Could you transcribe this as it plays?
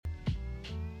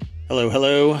Hello,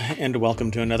 hello, and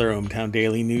welcome to another ohmTown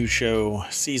Daily News Show,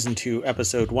 Season 2,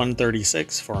 Episode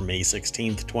 136 for May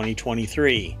 16th,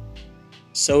 2023.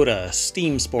 Soda,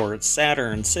 Steam Sports,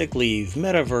 Saturn, sick leave,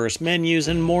 Metaverse, menus,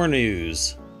 and more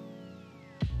news.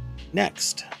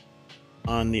 Next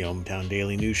on the ohmTown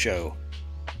Daily News Show.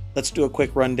 Let's do a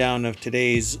quick rundown of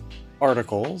today's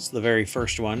articles. The very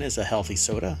first one is a healthy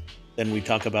soda. Then we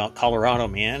talk about Colorado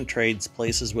man trades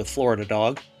places with Florida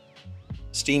dog.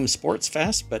 Steam Sports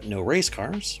Fest, but no race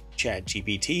cars.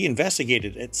 ChatGPT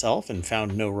investigated itself and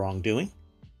found no wrongdoing.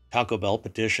 Taco Bell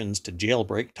petitions to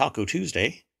jailbreak Taco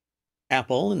Tuesday.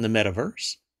 Apple in the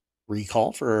Metaverse.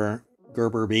 Recall for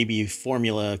Gerber baby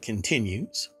formula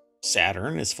continues.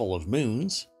 Saturn is full of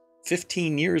moons.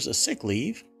 15 years of sick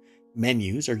leave.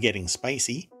 Menus are getting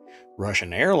spicy.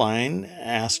 Russian airline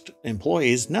asked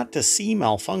employees not to see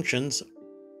malfunctions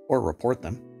or report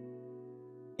them.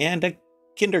 And a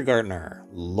kindergartner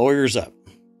lawyers up.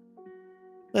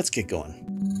 Let's get going.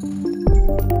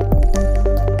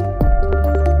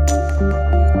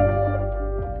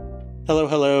 Hello,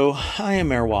 hello. I am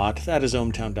Mayor Watt. That is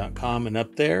ohmtown.com, and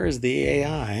up there is the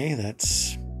AI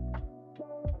that's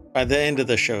by the end of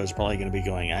the show is probably going to be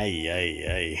going,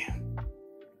 ay.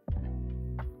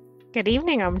 Good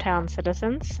evening, ohmTown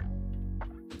citizens.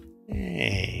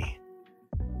 Hey.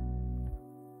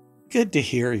 Good to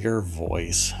hear your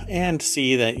voice and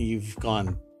see that you've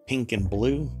gone pink and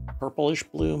blue, purplish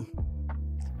blue.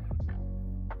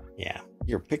 Yeah,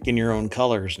 you're picking your own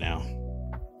colors now.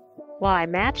 Well, I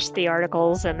matched the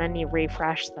articles and then you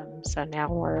refresh them, so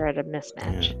now we're at a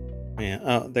mismatch. Yeah.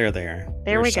 Oh, they're there.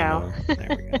 There we go.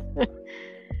 There we go.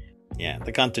 Yeah,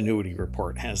 the continuity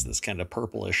report has this kind of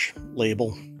purplish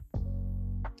label.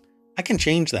 I can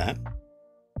change that.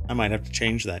 I might have to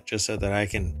change that just so that I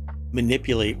can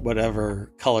manipulate whatever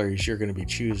colors you're going to be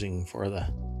choosing for the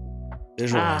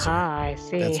visualizer. I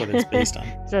see. That's what it's based on.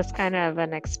 Is this kind of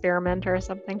an experiment or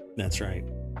something? That's right.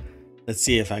 Let's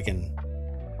see if I can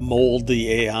mold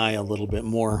the AI a little bit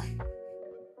more.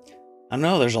 I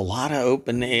know there's a lot of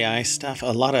open AI stuff, a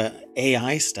lot of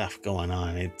AI stuff going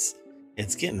on. It's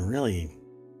getting really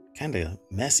kind of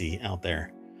messy out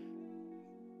there.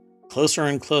 Closer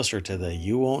and closer to the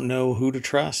you won't know who to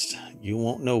trust, you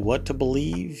won't know what to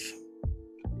believe.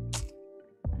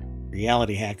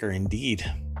 Reality hacker indeed.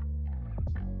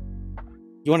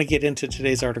 You want to get into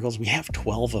today's articles? We have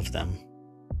 12 of them.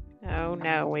 Oh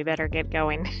no, we better get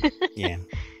going. Yeah,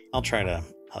 I'll try to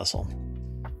hustle.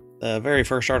 The very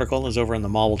first article is over in the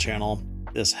Mobile channel.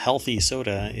 This healthy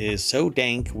soda is so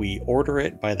dank we order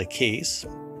it by the case.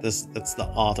 That's the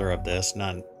author of this,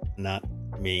 not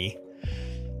me.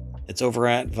 It's over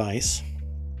at Vice.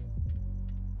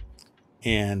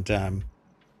 And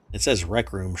it says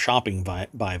Rec Room Shopping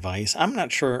by Vice. I'm not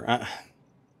sure.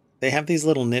 They have these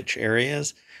little niche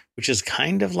areas, which is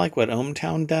kind of like what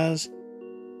ohmTown does.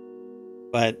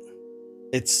 But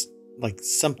it's like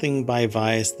something by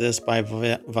Vice, this by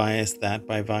Vice, that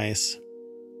by Vice.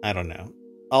 I don't know.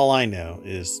 All I know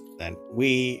is that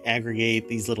we aggregate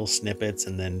these little snippets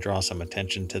and then draw some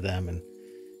attention to them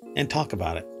and talk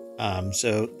about it.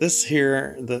 So this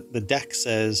here, the deck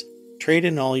says, trade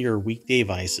in all your weekday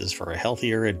vices for a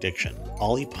healthier addiction.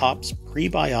 Olipop's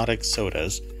prebiotic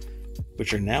sodas,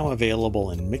 which are now available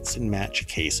in mix and match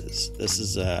cases. This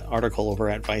is an article over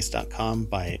at vice.com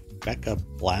by Becca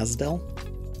Blasdell.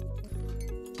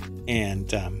 And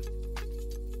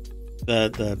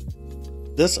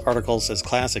this article says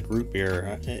classic root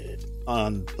beer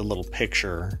on the little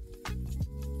picture.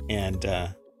 And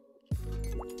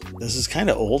this is kind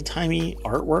of old-timey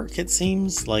artwork, it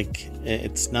seems. Like,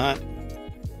 it's not...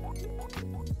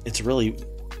 It's really,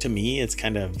 to me, it's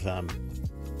kind of,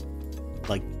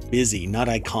 like, busy, not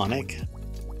iconic.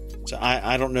 So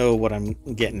I don't know what I'm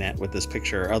getting at with this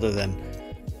picture, other than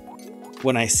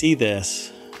when I see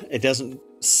this, it doesn't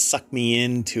suck me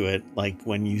into it like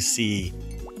when you see,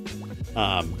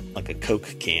 like a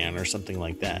Coke can or something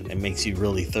like that. It makes you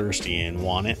really thirsty and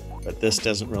want it, but this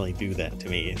doesn't really do that to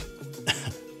me.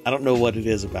 I don't know what it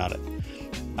is about it,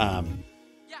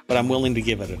 but I'm willing to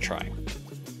give it a try.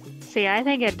 See, I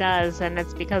think it does, and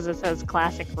it's because it says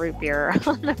classic root beer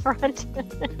on the front.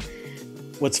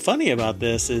 What's funny about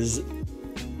this is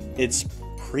it's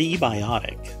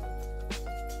prebiotic.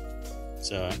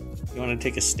 So you want to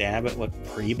take a stab at what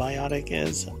prebiotic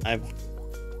is? I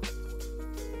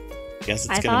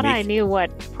thought I knew what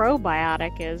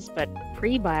probiotic is, but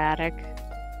prebiotic,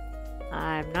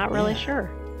 I'm not really sure.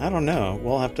 I don't know.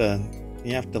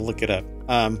 You have to look it up.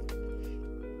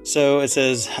 So it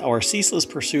says, our ceaseless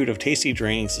pursuit of tasty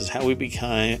drinks is how we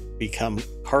become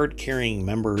card-carrying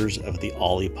members of the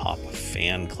Olipop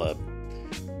fan club.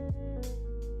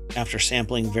 after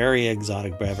sampling very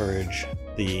exotic beverage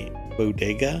the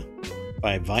Bodega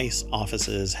by Vice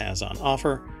Offices has on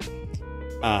offer.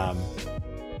 I'm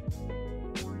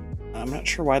not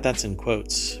sure why that's in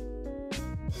quotes.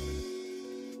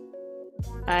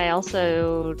 I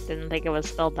also didn't think it was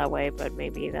spelled that way, but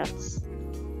maybe that's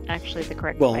actually the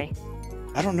correct way.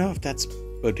 I don't know if that's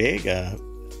Bodega.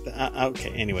 Okay,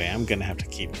 anyway, I'm going to have to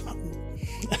keep...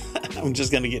 I'm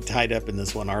just going to get tied up in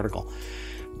this one article.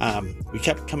 We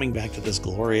kept coming back to this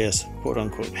glorious,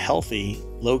 quote-unquote, healthy,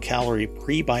 low-calorie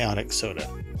prebiotic soda.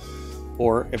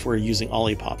 Or, if we're using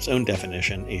Olipop's own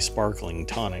definition, a sparkling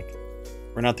tonic.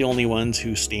 We're not the only ones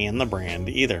who stan the brand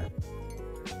either.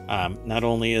 Not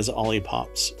only is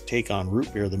Olipop's take on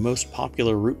root beer the most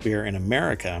popular root beer in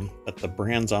America, but the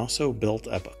brand's also built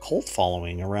up a cult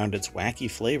following around its wacky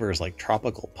flavors like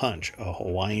Tropical Punch, a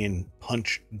Hawaiian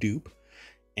punch dupe,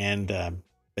 and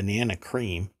Banana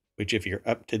Cream, which, if you're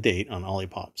up to date on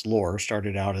Olipop's lore,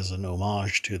 started out as an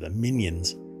homage to the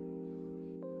Minions.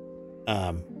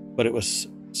 But it was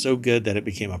so good that it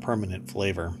became a permanent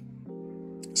flavor.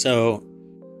 So,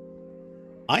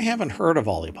 I haven't heard of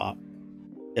Olipop.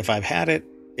 If I've had it,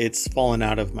 it's fallen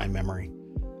out of my memory.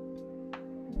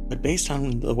 But based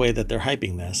on the way that they're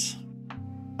hyping this,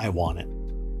 I want it.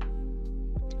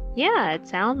 Yeah, it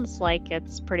sounds like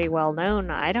it's pretty well known.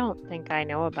 I don't think I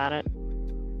know about it.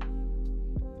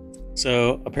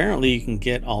 So apparently you can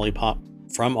get Olipop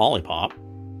from Olipop.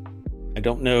 I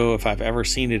don't know if I've ever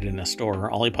seen it in a store.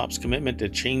 Olipop's commitment to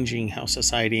changing how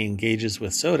society engages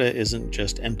with soda isn't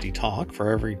just empty talk. For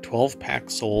every 12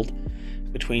 packs sold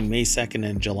between May 2nd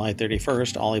and July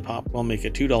 31st, Olipop will make a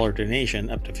 $2 donation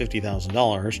up to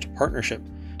 $50,000 to Partnership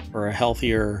for a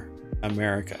Healthier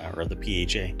America, or the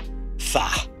PHA. Fa!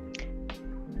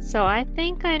 So I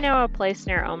think I know a place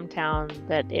near hometown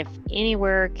that if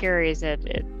anywhere carries it,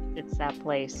 it's that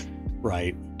place.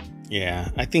 Right. Yeah.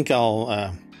 I think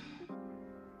I'll,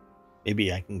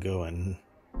 maybe I can go and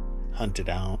hunt it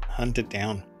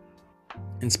down.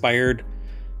 Inspired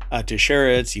to share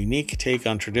its unique take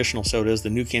on traditional sodas, the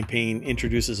new campaign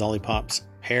introduces Olipop's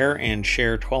Pair and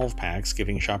Share 12 packs,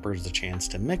 giving shoppers the chance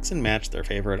to mix and match their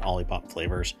favorite Olipop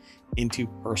flavors into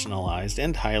personalized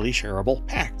and highly shareable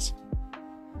packs.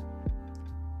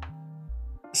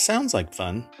 Sounds like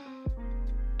fun.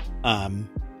 I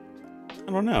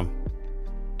don't know.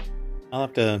 I'll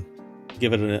have to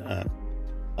give it a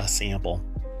sample.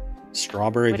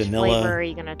 Strawberry, Which vanilla. Which flavor are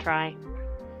you going to try?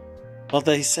 Well,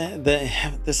 they said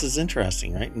this is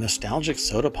interesting, right? Nostalgic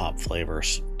soda pop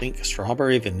flavors. Think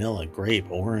strawberry, vanilla, grape,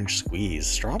 orange squeeze.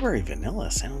 Strawberry vanilla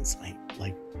sounds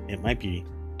like it might be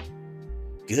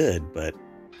good, but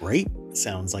grape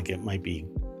sounds like it might be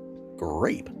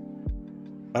grape.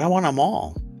 But I want them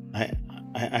all.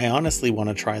 I honestly want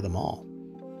to try them all.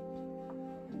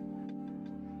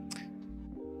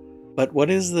 But what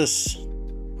is this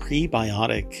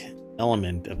prebiotic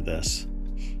element of this?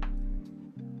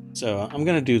 So I'm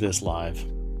going to do this live.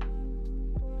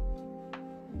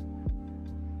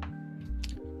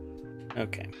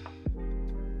 Okay.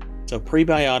 So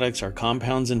prebiotics are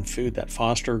compounds in food that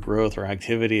foster growth or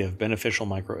activity of beneficial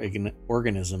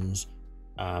microorganisms,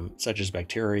 such as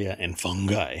bacteria and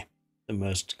fungi. The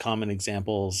most common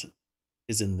examples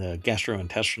is in the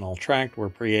gastrointestinal tract, where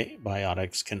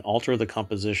prebiotics can alter the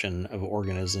composition of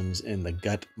organisms in the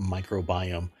gut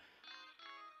microbiome.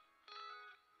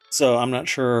 So I'm not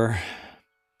sure.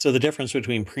 So the difference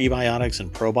between prebiotics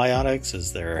and probiotics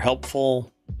is they're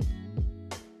helpful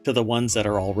to the ones that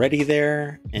are already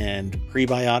there, and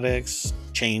prebiotics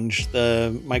change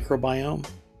the microbiome.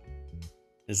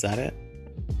 Is that it?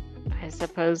 I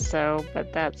suppose so,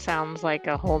 but that sounds like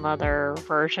a whole nother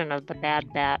version of the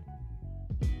bad bat.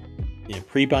 Yeah,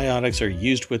 prebiotics are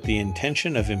used with the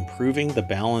intention of improving the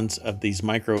balance of these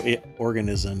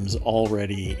microorganisms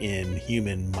already in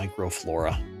human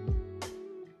microflora.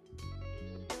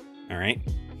 All right.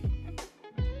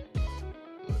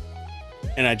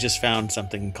 And I just found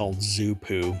something called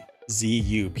Zupoo.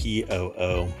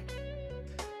 Zupoo.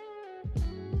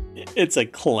 It's a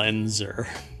cleanser.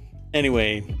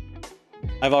 Anyway,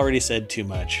 I've already said too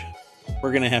much.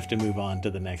 We're going to have to move on to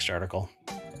the next article.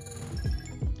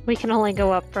 We can only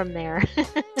go up from there.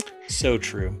 So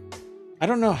true. I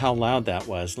don't know how loud that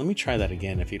was. Let me try that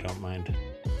again if you don't mind.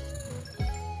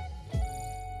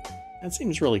 That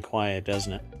seems really quiet,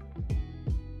 doesn't it?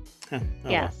 Huh,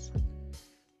 yes.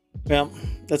 Well,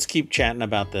 let's keep chatting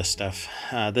about this stuff.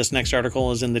 This next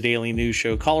article is in the Daily News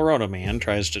Show. Colorado man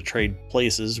tries to trade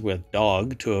places with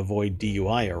dog to avoid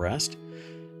DUI arrest.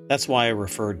 That's why I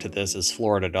referred to this as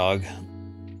Florida dog,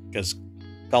 because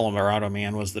Colorado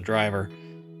man was the driver.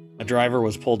 A driver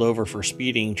was pulled over for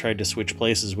speeding, tried to switch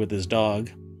places with his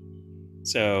dog.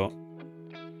 So,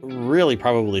 really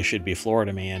probably should be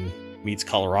Florida man meets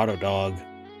Colorado dog.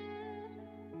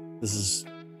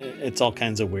 It's all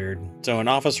kinds of weird. So an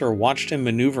officer watched him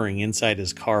maneuvering inside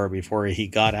his car before he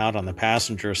got out on the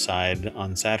passenger side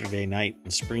on Saturday night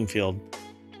in Springfield,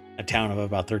 a town of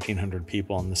about 1,300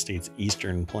 people in the state's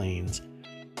eastern plains.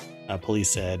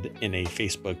 Police said in a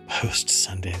Facebook post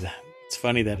Sunday. It's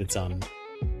funny that it's on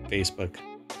Facebook.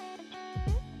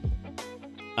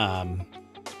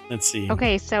 Let's see.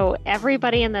 Okay, so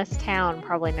everybody in this town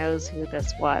probably knows who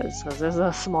this was, because this is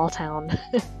a small town.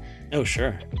 Oh,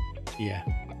 sure. Yeah.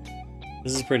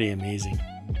 This is pretty amazing.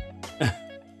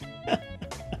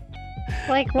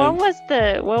 Like, what was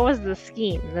the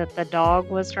scheme? That the dog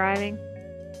was driving?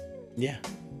 Yeah.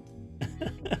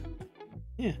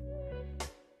 Yeah.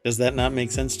 Does that not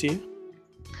make sense to you?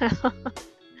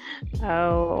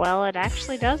 Oh, well, it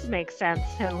actually does make sense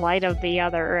in light of the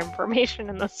other information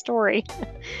in the story.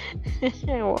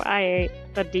 The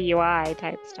DUI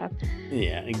type stuff.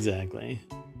 Yeah, exactly.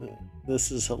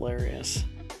 This is hilarious.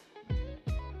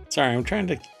 Sorry, I'm trying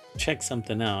to check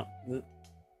something out.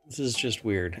 This is just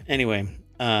weird. Anyway,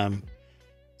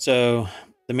 so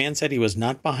the man said he was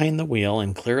not behind the wheel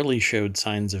and clearly showed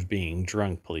signs of being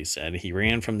drunk, police said. He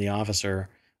ran from the officer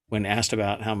when asked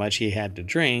about how much he had to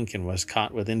drink and was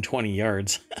caught within 20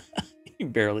 yards. He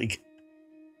barely...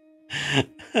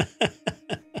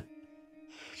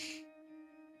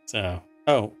 So,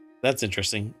 oh, that's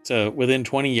interesting. So within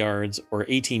 20 yards or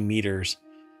 18 meters.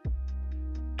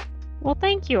 Well,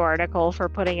 thank you, article, for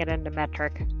putting it into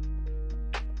metric.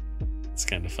 It's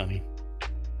kind of funny.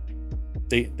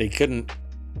 They couldn't,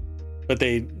 but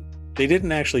they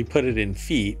didn't actually put it in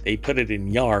feet. They put it in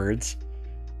yards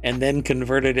and then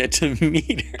converted it to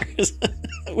meters,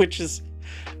 which is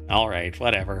all right,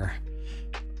 whatever.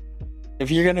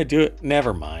 If you're going to do it,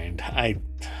 never mind. I'm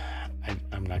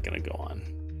not going to go on.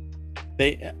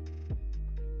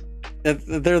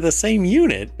 They're the same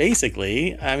unit,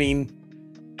 basically. I mean,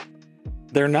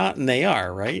 they're not and they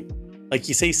are, right? Like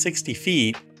you say 60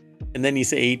 feet and then you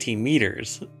say 18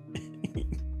 meters.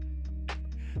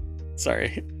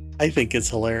 Sorry. I think it's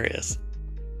hilarious.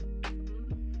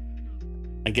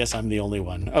 I guess I'm the only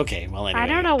one. Okay, well, anyway. I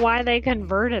don't know why they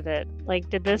converted it. Like,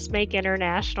 did this make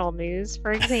international news,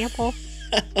 for example?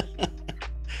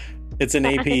 It's an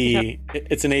AP.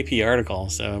 It's an AP article,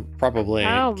 so probably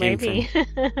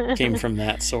came from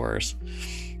that source.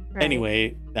 Right.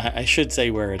 Anyway, I should say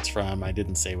where it's from. I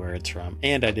didn't say where it's from,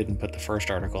 and I didn't put the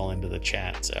first article into the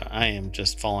chat, so I am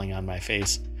just falling on my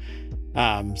face.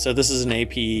 So this is an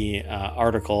AP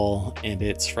article, and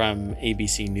it's from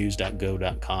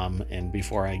abcnews.go.com. And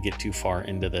before I get too far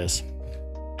into this,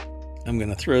 I'm going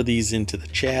to throw these into the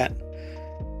chat.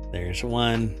 There's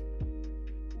one.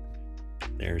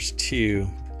 There's two.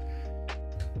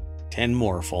 10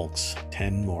 more, folks.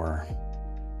 10 more.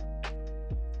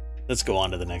 Let's go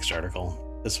on to the next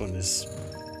article. This one is...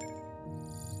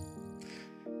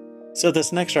 So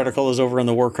this next article is over on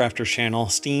the Warcrafters channel.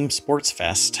 Steam Sports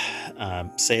Fest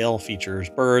sale features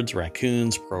birds,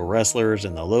 raccoons, pro wrestlers,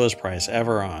 and the lowest price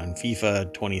ever on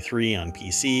FIFA 23 on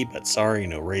PC. But sorry,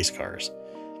 no race cars.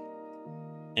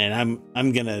 And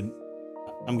I'm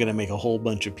gonna make a whole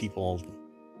bunch of people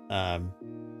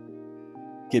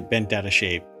get bent out of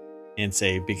shape and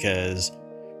say because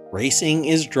racing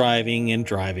is driving and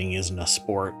driving isn't a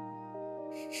sport.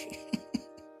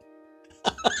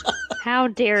 How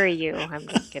dare you? I'm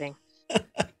just kidding.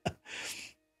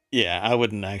 Yeah, I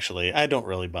wouldn't actually. I don't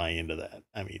really buy into that.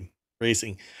 I mean,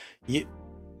 racing. You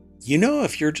know,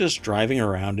 if you're just driving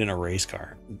around in a race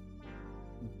car,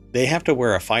 they have to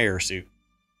wear a fire suit.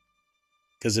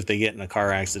 Because if they get in a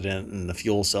car accident and the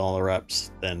fuel cell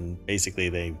erupts, then basically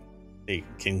they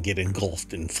can get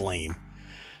engulfed in flame.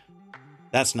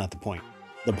 That's not the point.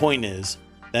 The point is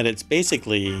that it's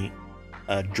basically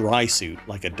a dry suit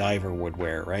like a diver would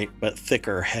wear, right? But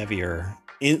thicker, heavier,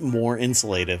 more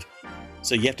insulative.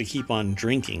 So you have to keep on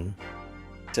drinking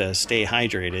to stay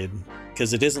hydrated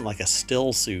because it isn't like a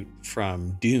still suit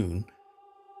from Dune.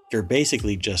 You're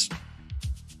basically just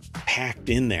packed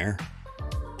in there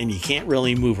and you can't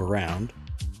really move around.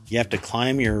 You have to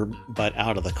climb your butt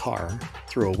out of the car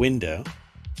through a window.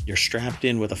 You're strapped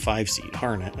in with a 5-seat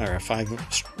harness or a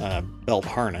 5 belt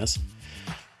harness,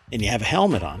 and you have a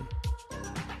helmet on.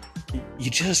 You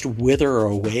just wither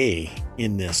away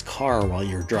in this car while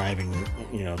you're driving,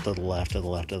 to the left, to the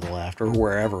left, to the left, or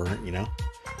wherever,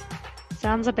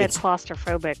 Sounds a bit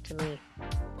claustrophobic to me.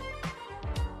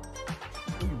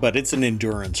 But it's an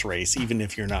endurance race, even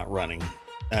if you're not running.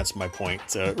 That's my point.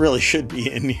 So it really should be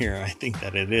in here. I think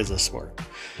that it is a sport.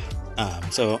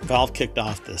 So Valve kicked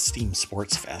off the Steam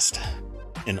Sports Fest,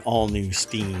 an all-new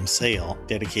Steam sale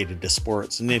dedicated to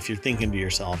sports. And if you're thinking to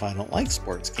yourself, I don't like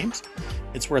sports games,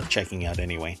 it's worth checking out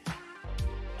anyway.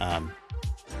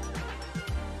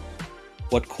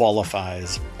 What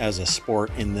qualifies as a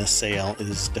sport in this sale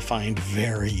is defined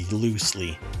very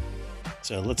loosely.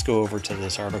 So let's go over to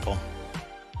this article.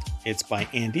 It's by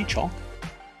Andy Chalk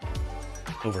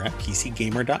over at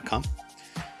PCGamer.com.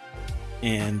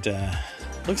 And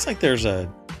looks like there's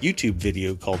a YouTube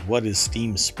video called What is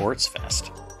Steam Sports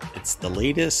Fest? It's the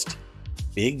latest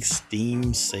big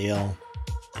Steam sale.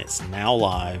 It's now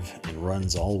live and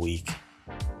runs all week.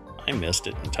 I missed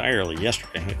it entirely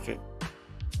yesterday. If it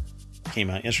came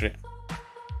out yesterday.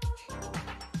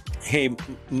 Hey,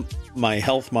 my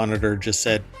health monitor just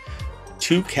said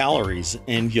 2 calories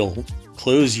and you'll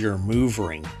close your move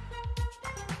ring.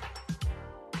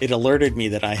 It alerted me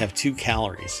that I have 2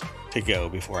 calories to go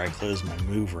before I close my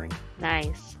move ring.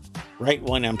 Nice. Right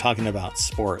when I'm talking about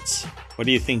sports, what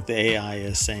do you think the AI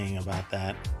is saying about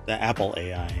that? The Apple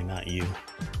AI, not you.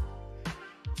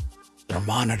 They're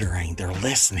monitoring, they're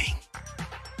listening.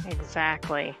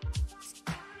 Exactly.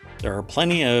 There are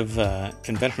plenty of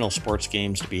conventional sports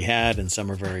games to be had, and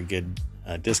some are very good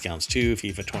discounts too.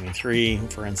 FIFA 23,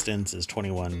 for instance, is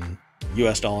 $21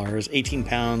 US, 18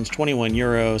 pounds, 21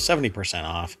 euro, 70%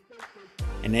 off.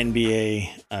 And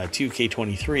NBA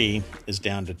 2K23 is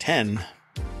down to 10,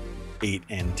 8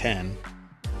 and 10.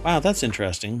 Wow, that's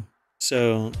interesting.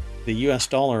 So the US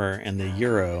dollar and the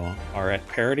euro are at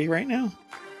parity right now?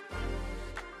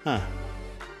 Huh.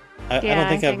 I don't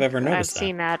think I've ever noticed that. I've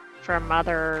seen that from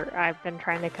I've been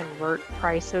trying to convert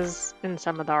prices in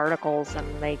some of the articles and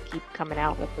they keep coming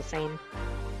out with the same.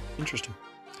 Interesting.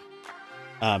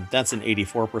 That's an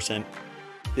 84%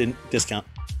 discount.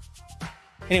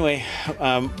 Anyway,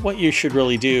 what you should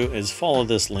really do is follow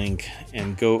this link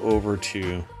and go over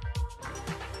to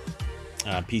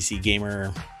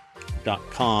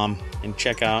PCGamer.com and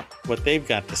check out what they've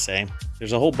got to say.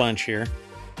 There's a whole bunch here.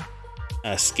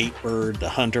 Skatebird, the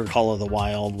Hunter Call of the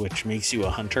Wild, which makes you a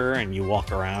hunter and you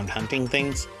walk around hunting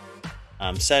things.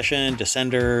 Session,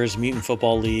 Descenders, Mutant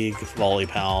Football League, Volley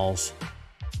Pals,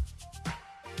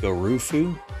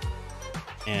 Gorufu,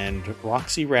 and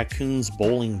Roxy Raccoon's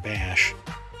Bowling Bash.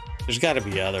 There's got to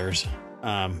be others,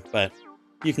 but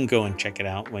you can go and check it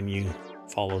out when you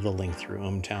follow the link through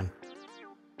ohmTown.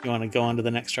 You want to go on to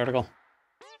the next article?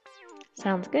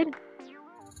 Sounds good.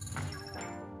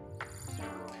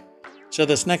 So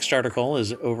this next article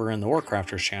is over in the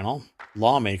Warcrafters channel.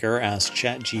 Lawmaker asks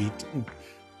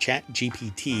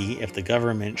ChatGPT if the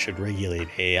government should regulate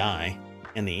AI,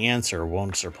 and the answer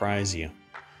won't surprise you.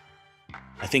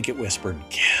 I think it whispered,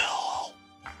 kill.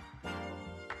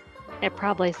 It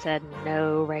probably said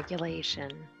no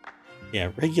regulation.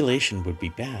 Yeah, regulation would be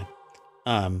bad.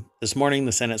 This morning,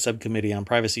 the Senate Subcommittee on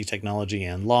Privacy, Technology,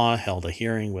 and Law held a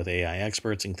hearing with AI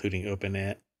experts, including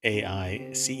OpenAI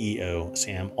CEO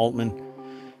Sam Altman,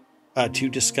 to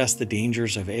discuss the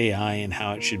dangers of AI and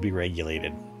how it should be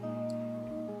regulated.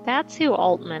 That's who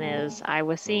Altman is. I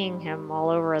was seeing him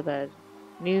all over the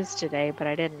news today, but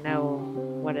I didn't know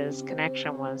what his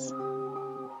connection was.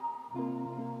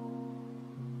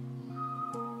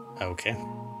 Okay.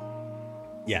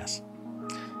 Yes.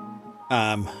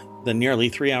 The nearly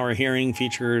 3-hour hearing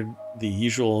featured the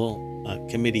usual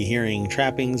committee hearing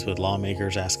trappings, with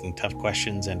lawmakers asking tough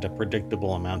questions and a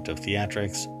predictable amount of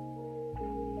theatrics.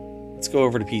 Let's go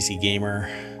over to PC Gamer.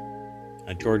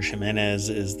 George Jimenez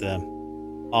is the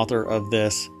author of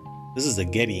this. This is a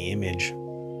Getty image,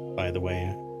 by the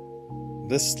way.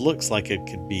 This looks like it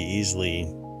could be easily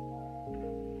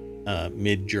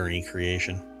mid-journey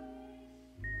creation.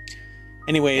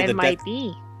 Anyway, it might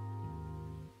be.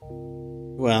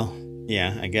 Well,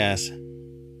 yeah, I guess.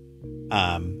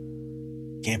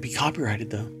 Can't be copyrighted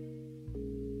though.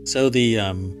 So the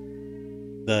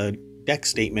deck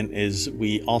statement is,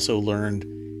 we also learned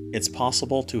it's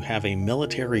possible to have a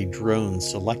military drone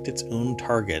select its own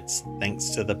targets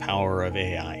thanks to the power of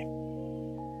AI.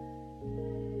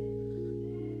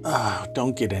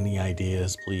 Don't get any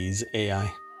ideas, please,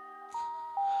 AI.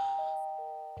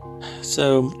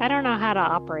 So I don't know how to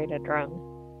operate a drone.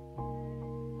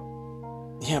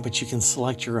 Yeah, but you can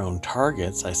select your own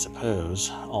targets, I suppose,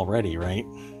 already, right?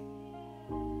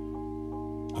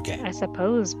 Okay. I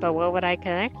suppose, but what would I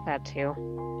connect that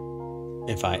to?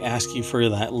 If I ask you for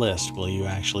that list, will you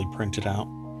actually print it out?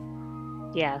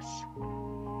 Yes.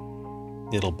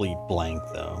 It'll be blank,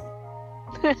 though.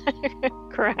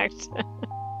 Correct.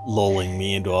 Lulling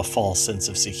me into a false sense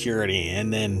of security,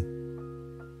 and then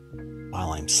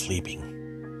while I'm sleeping.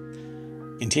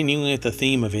 Continuing with the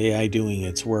theme of AI doing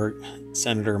its work,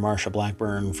 Senator Marsha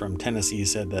Blackburn from Tennessee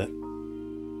said that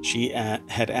she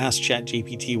had asked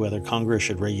ChatGPT whether Congress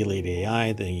should regulate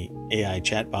AI. The AI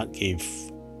chatbot gave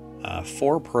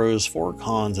 4 pros, 4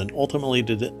 cons, and ultimately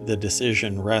the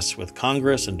decision rests with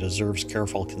Congress and deserves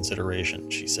careful consideration,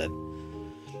 she said.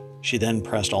 She then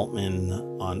pressed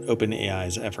Altman on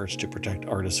OpenAI's efforts to protect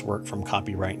artists' work from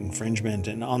copyright infringement,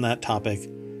 and on that topic,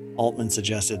 Altman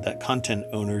suggested that content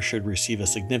owners should receive a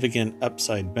significant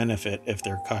upside benefit if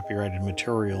their copyrighted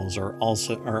materials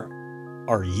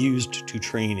are used to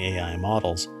train AI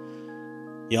models.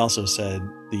 He also said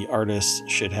the artists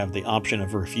should have the option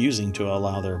of refusing to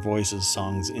allow their voices,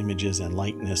 songs, images, and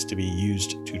likeness to be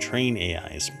used to train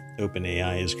AIs.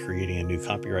 OpenAI is creating a new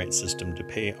copyright system to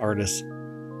pay artists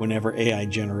whenever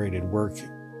AI-generated works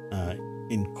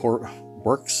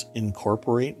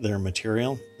incorporate their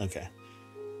material. Okay.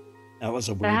 That was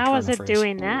a weird But how turn is of it phrase.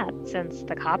 doing that since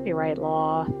the copyright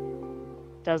law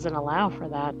doesn't allow for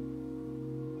that?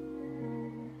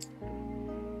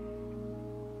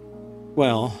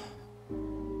 Well,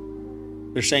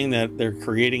 they're saying that they're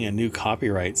creating a new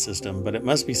copyright system, but it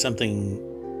must be something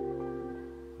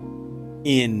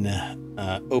in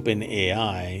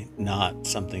OpenAI, not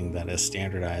something that is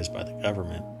standardized by the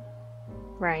government.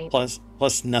 Right.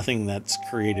 Plus, nothing that's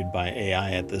created by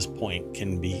AI at this point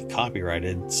can be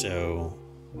copyrighted, so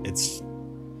it's...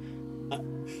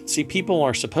 See, people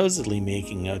are supposedly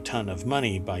making a ton of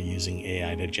money by using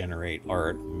AI to generate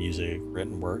art, music,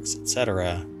 written works,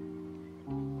 etc.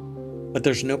 But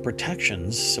there's no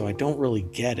protections, so I don't really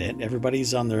get it.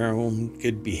 Everybody's on their own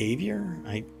good behavior?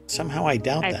 I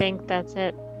doubt that. I think that's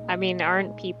it. I mean,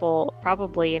 aren't people,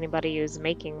 probably anybody who's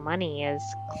making money is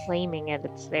claiming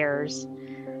it's theirs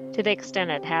to the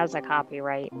extent it has a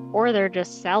copyright, or they're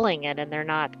just selling it and they're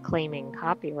not claiming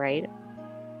copyright.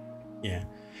 Yeah.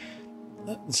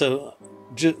 So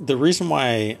the reason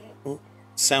why I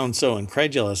sound so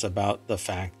incredulous about the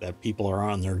fact that people are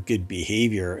on their good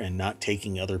behavior and not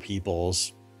taking other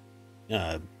people's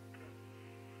AI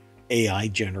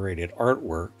generated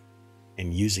artwork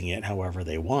and using it however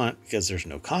they want because there's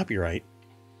no copyright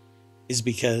is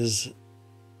because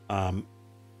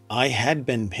I had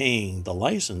been paying the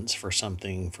license for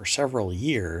something for several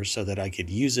years so that I could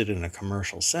use it in a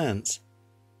commercial sense.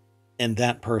 And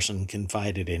that person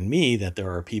confided in me that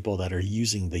there are people that are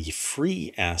using the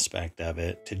free aspect of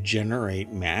it to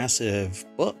generate massive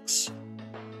books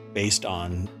based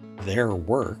on their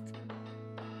work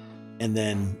and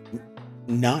then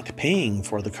not paying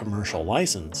for the commercial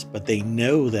license, but they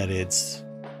know that it's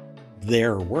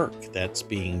their work that's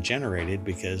being generated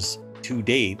because to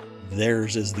date,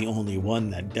 theirs is the only one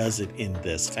that does it in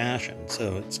this fashion.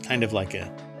 So it's kind of like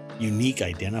a unique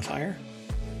identifier.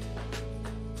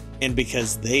 And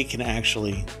because they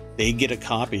get a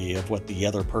copy of what the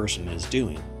other person is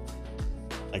doing.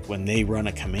 Like when they run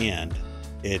a command,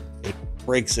 it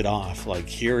breaks it off. Like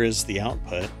here is the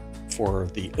output for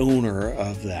the owner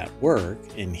of that work,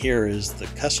 and here is the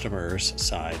customer's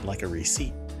side, like a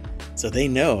receipt. So they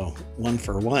know one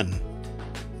for one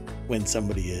when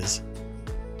somebody is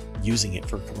using it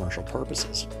for commercial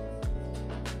purposes.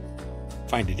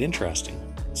 Find it interesting.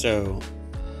 So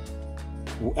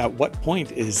at what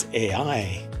point is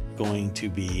AI going to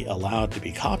be allowed to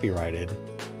be copyrighted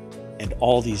and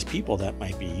all these people that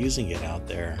might be using it out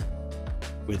there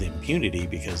with impunity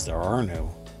because there are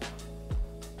no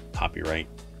copyright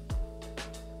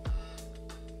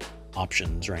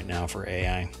options right now for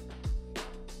AI?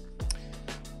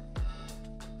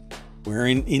 We're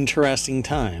in interesting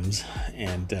times,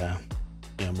 and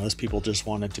most people just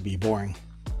want it to be boring.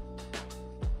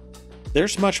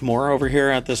 There's much more over here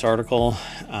at this article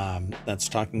that's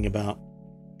talking about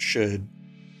should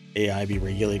AI be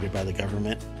regulated by the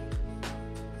government.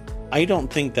 I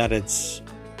don't think that it's...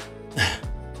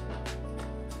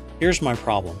 Here's my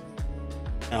problem.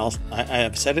 I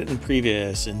have said it in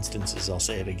previous instances. I'll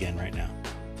say it again right now.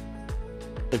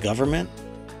 The government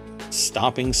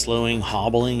stopping, slowing,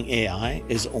 hobbling AI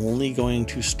is only going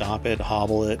to stop it,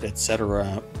 hobble it,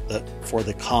 etc. for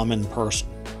the common person.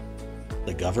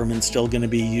 The government's still going to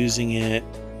be using it.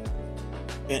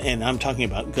 And I'm talking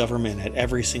about government at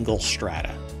every single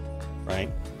strata, right?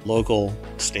 Local,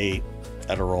 state,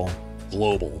 federal,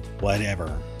 global,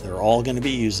 whatever. They're all going to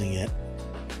be using it,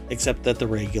 except that the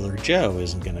regular Joe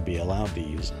isn't going to be allowed to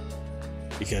use it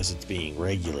because it's being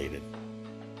regulated.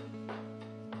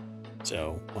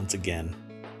 So, once again,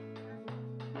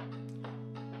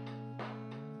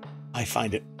 I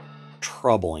find it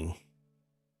troubling.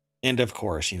 And of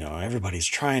course, everybody's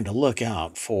trying to look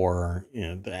out for,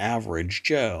 the average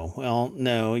Joe. Well,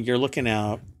 no, you're looking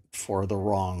out for the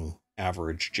wrong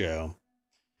average Joe.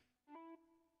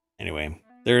 Anyway,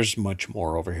 there's much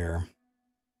more over here.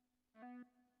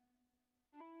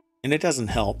 And it doesn't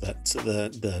help that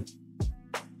the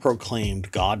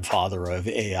proclaimed godfather of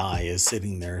AI is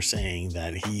sitting there saying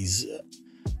that he's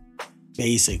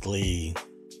basically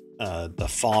the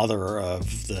father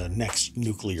of the next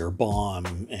nuclear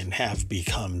bomb and have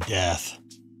become death.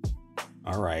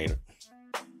 All right.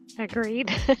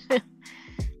 Agreed.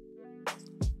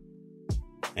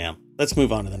 Yeah. Let's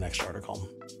move on to the next article.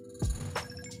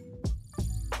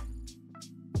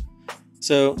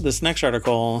 So this next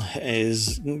article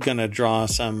is going to draw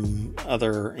some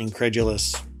other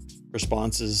incredulous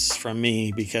responses from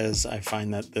me because I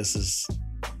find that this is,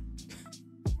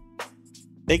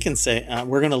 they can say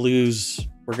we're going to lose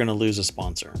a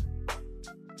sponsor,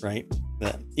 right?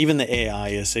 That even the AI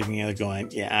is sitting there going,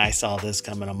 yeah, I saw this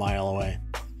coming a mile away.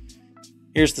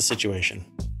 Here's the situation.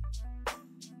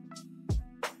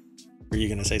 Were you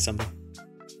going to say something?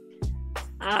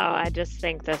 Oh, I just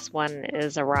think this one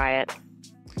is a riot.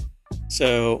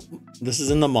 So this is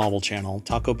in the Marvel channel.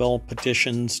 Taco Bell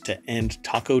petitions to end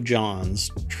Taco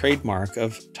John's trademark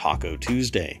of Taco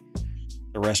Tuesday.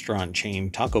 The restaurant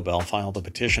chain Taco Bell filed a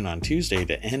petition on Tuesday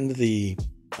to end the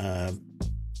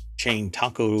chain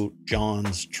Taco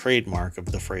John's trademark of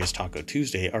the phrase Taco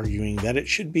Tuesday, arguing that it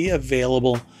should be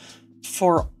available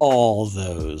for all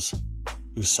those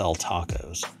who sell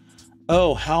tacos.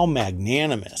 Oh, how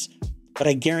magnanimous. But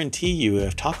I guarantee you,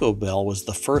 if Taco Bell was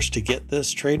the first to get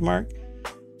this trademark,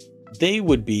 they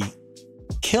would be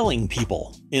killing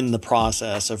people in the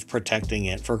process of protecting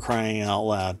it, for crying out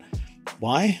loud.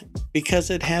 Why? Because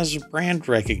it has brand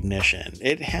recognition.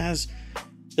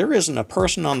 There isn't a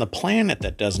person on the planet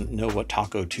that doesn't know what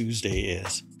Taco Tuesday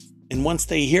is. And once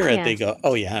they hear it, they go,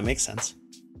 oh yeah, it makes sense.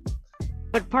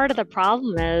 But part of the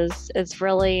problem is it's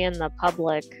really in the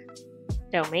public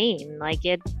domain. Like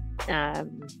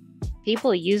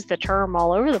people use the term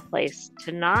all over the place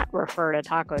to not refer to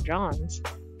Taco John's.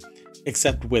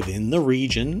 Except within the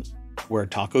region where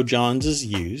Taco John's is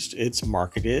used, it's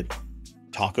marketed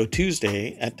Taco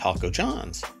Tuesday at Taco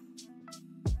John's.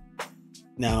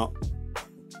 Now,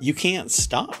 you can't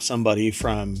stop somebody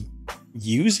from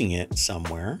using it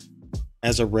somewhere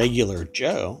as a regular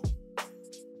Joe,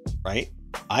 right?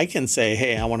 I can say,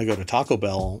 hey, I want to go to Taco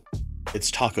Bell. It's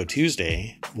Taco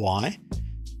Tuesday. Why?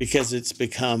 Because it's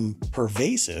become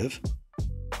pervasive.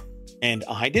 And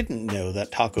I didn't know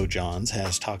that Taco John's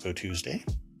has Taco Tuesday.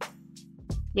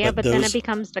 Yeah, but then it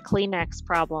becomes the Kleenex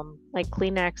problem. Like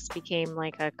Kleenex became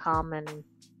like a common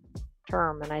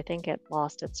term, and I think it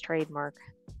lost its trademark.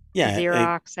 Yeah,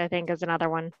 Xerox, I think, is another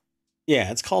one. Yeah,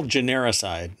 it's called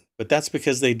genericide, but that's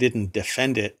because they didn't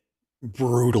defend it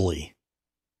brutally.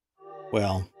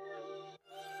 Well,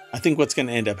 I think what's going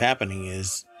to end up happening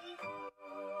is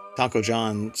Taco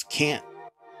John's can't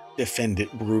defend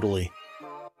it brutally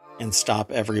and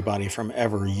stop everybody from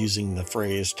ever using the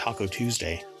phrase Taco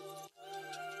Tuesday.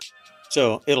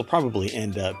 So it'll probably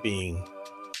end up being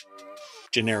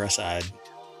genericide.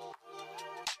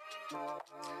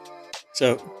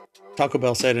 So Taco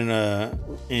Bell said in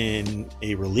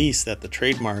a release that the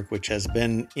trademark, which has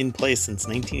been in place since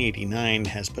 1989,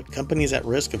 has put companies at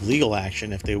risk of legal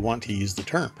action if they want to use the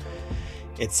term.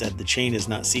 It said the chain is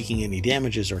not seeking any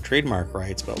damages or trademark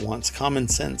rights, but wants common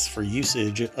sense for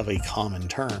usage of a common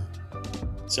term.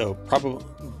 So probably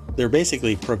they're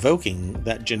basically provoking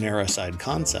that genericide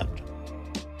concept.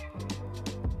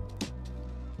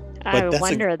 I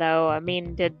wonder, though, I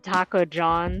mean, did Taco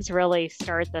John's really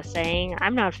start the saying?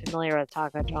 I'm not familiar with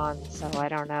Taco John's, so I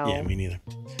don't know. Yeah, me neither.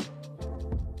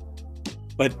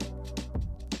 But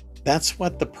that's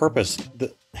what the purpose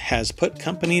that has put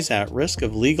companies at risk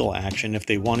of legal action if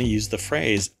they want to use the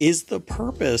phrase is the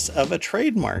purpose of a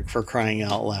trademark, for crying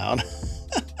out loud.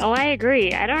 Oh, I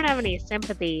agree. I don't have any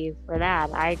sympathy for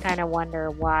that. I kind of wonder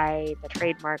why the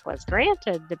trademark was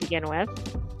granted to begin with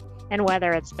and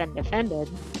whether it's been defended.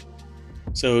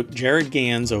 So Jared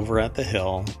Gans over at The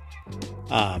Hill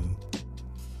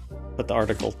put the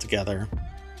article together.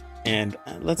 And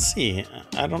let's see.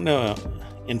 I don't know.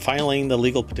 In filing the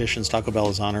legal petitions, Taco Bell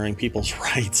is honoring people's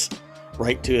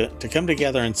right to come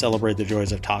together and celebrate the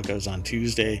joys of tacos on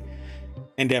Tuesday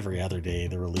and every other day,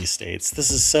 the release states.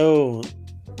 This is so,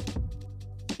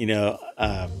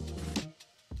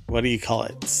 what do you call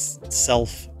it?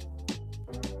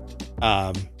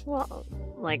 Well,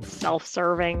 like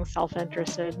self-serving,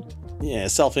 self-interested. Yeah,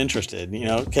 self-interested,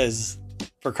 because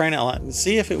for crying out loud,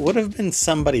 see if it would have been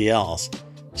somebody else,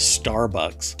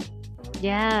 Starbucks.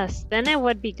 Yes, then it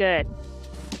would be good.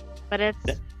 But it's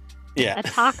a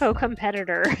taco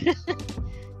competitor.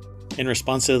 In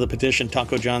response to the petition,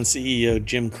 Taco John CEO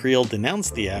Jim Creel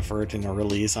denounced the effort in a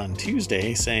release on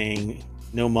Tuesday, saying,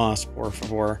 "No mas, por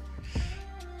favor."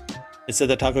 It said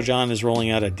that Taco John is rolling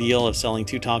out a deal of selling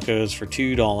 2 tacos for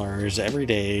 $2 every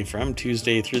day from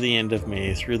Tuesday through the end of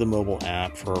May through the mobile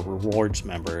app for rewards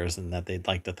members, and that they'd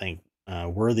like to thank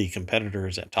worthy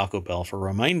competitors at Taco Bell for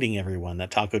reminding everyone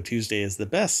that Taco Tuesday is the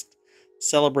best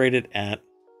celebrated at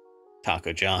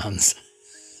Taco John's.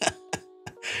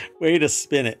 Way to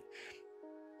spin it.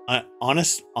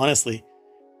 Honestly,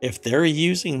 if they're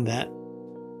using that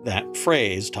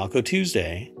phrase Taco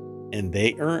Tuesday, and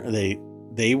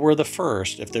they were the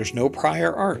first, if there's no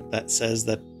prior art that says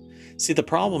that, see, the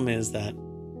problem is that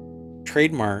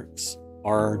trademarks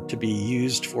are to be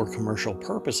used for commercial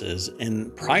purposes,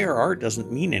 and prior art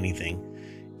doesn't mean anything.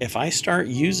 If I start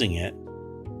using it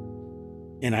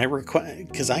and I require,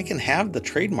 because I can have the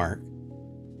trademark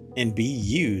and be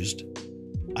used,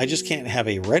 I just can't have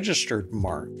a registered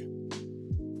mark,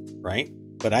 right?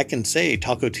 But I can say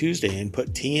Taco Tuesday and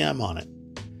put TM on it.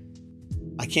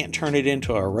 I can't turn it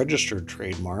into a registered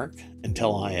trademark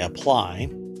until I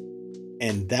apply,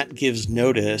 and that gives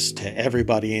notice to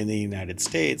everybody in the United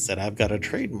States that I've got a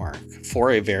trademark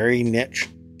for a very niche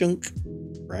chunk,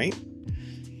 right?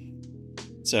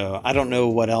 So I don't know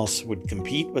what else would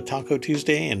compete with Taco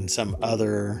Tuesday in some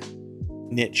other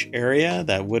niche area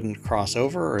that wouldn't cross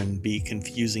over and be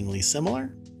confusingly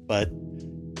similar, but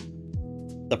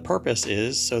the purpose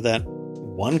is so that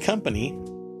one company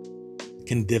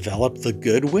can develop the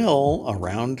goodwill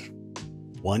around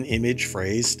one image,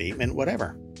 phrase, statement,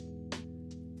 whatever.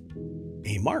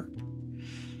 A mark.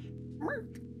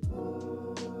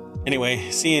 Anyway,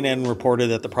 CNN reported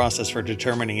that the process for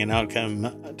determining an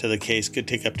outcome to the case could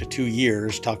take up to 2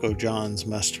 years. Taco John's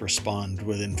must respond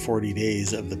within 40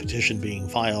 days of the petition being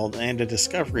filed, and a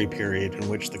discovery period in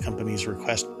which the companies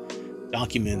request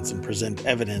documents and present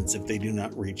evidence if they do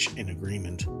not reach an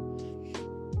agreement.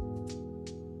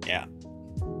 Yeah.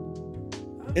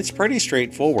 It's pretty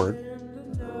straightforward.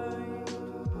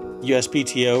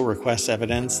 USPTO requests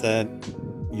evidence that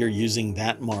you're using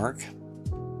that mark.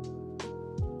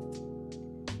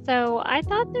 So I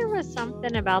thought there was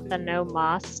something about the no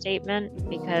mas statement,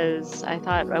 because I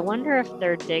wonder if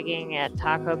they're digging at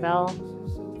Taco Bell.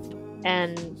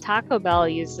 And Taco Bell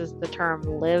uses the term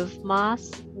live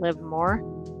mas, live more.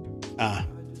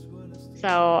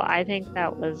 So I think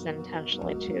that was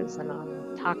intentionally chosen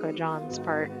on Taco John's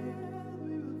part.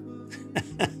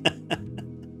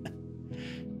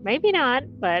 Maybe not,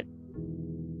 but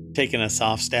taking a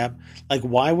soft stab. Like,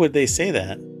 why would they say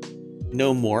that?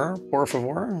 No more, por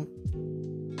favor?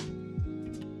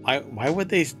 Why would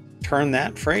they turn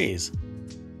that phrase?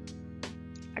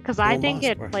 Because I think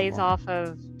it plays off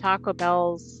of Taco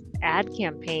Bell's ad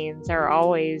campaigns. They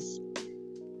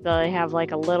have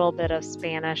like a little bit of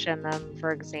Spanish in them,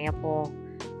 for example.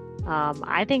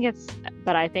 I think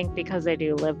because they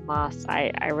do live mas,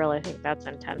 I really think that's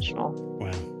intentional.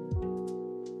 Wow.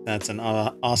 That's an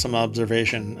awesome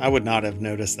observation. I would not have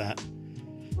noticed that.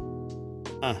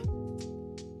 Huh.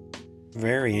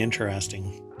 Very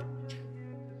interesting.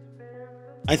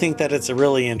 I think that it's a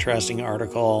really interesting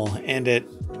article, and if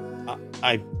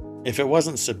it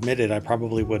wasn't submitted, I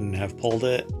probably wouldn't have pulled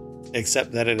it,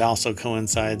 except that it also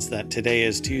coincides that today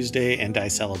is Tuesday and I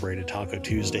celebrated Taco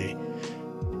Tuesday.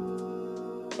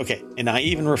 Okay, and I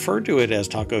even referred to it as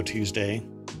Taco Tuesday.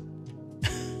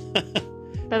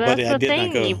 But that's the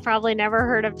thing. You've probably never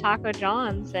heard of Taco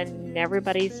John's, and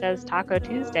everybody says Taco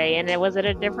Tuesday, and it was at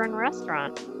a different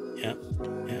restaurant. Yeah.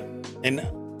 And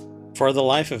for the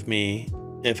life of me,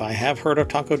 if I have heard of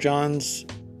Taco John's,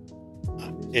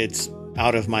 it's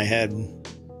out of my head.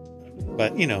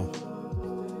 But,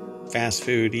 fast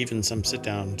food, even some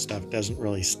sit-down stuff, doesn't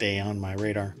really stay on my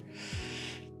radar.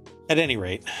 At any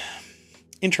rate,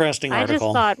 interesting article. I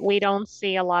just thought we don't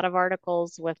see a lot of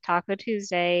articles with Taco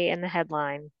Tuesday in the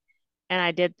headline. And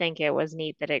I did think it was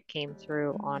neat that it came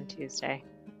through on Tuesday.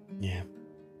 Yeah.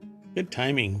 Good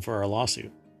timing for our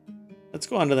lawsuit. Let's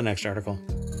go on to the next article.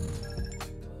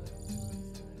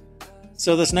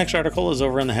 So this next article is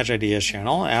over in the Hedge Ideas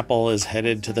channel. Apple is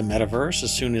headed to the Metaverse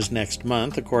as soon as next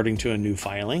month, according to a new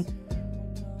filing.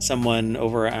 Someone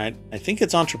over at, I think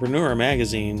it's Entrepreneur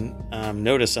Magazine,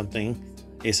 noticed something.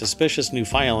 A suspicious new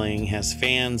filing has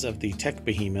fans of the tech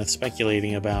behemoth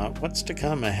speculating about what's to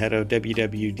come ahead of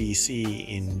WWDC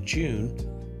in June.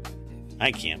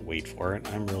 I can't wait for it.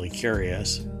 I'm really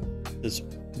curious. This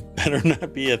better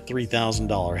not be a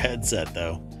 $3,000 headset,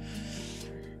 though.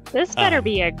 This better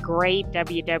be a great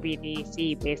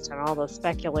WWDC based on all the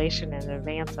speculation in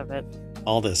advance of it.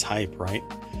 All this hype, right?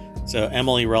 So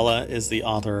Emily Rella is the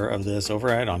author of this over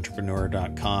at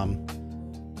entrepreneur.com.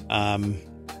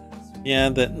 Yeah,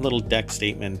 that little deck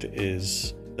statement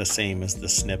is the same as the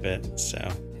snippet. So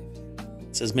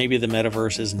it says maybe the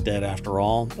metaverse isn't dead after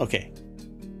all. Okay.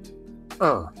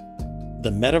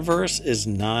 The metaverse is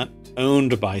not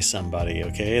owned by somebody,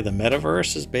 okay? The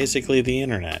metaverse is basically the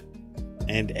internet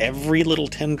and every little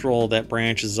tendril that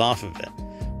branches off of it.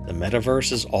 The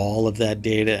metaverse is all of that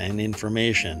data and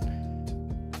information.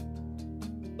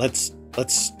 Let's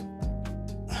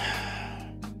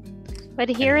But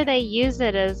here they use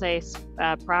it as a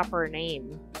proper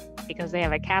name because they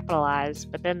have it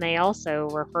capitalized, but then they also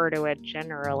refer to it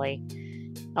generally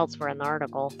elsewhere in the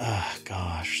article. Oh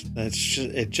gosh,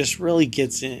 it just really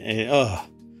gets in.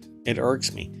 It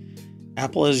irks me.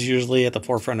 Apple is usually at the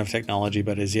forefront of technology,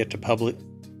 but is yet to publicly.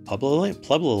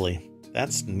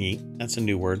 That's neat. That's a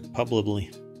new word. Publicly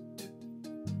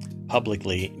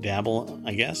dabble,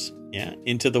 I guess. Yeah,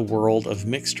 into the world of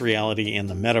mixed reality and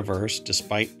the metaverse,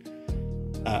 despite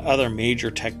other major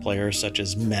tech players such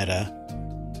as Meta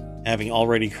having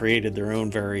already created their own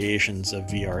variations of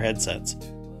VR headsets.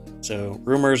 So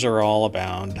rumors are all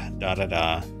abound,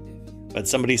 but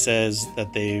somebody says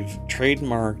that they've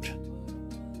trademarked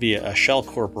via a shell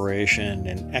corporation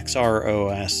an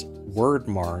XROS word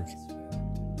mark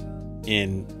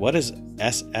in what is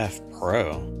SF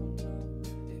Pro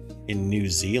in New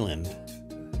Zealand.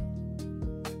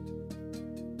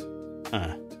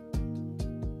 Huh.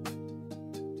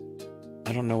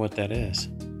 I don't know what that is.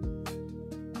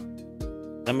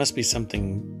 That must be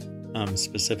something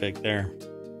specific there.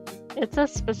 It's a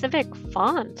specific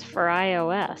font for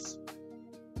iOS.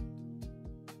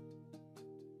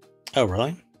 Oh,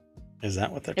 really? Is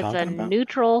that what they're talking about? It's a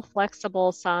neutral,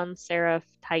 flexible sans serif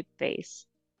typeface.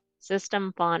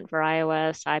 System font for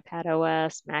iOS,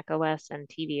 iPadOS, macOS, and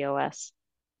tvOS.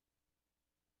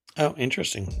 Oh,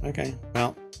 interesting. Okay.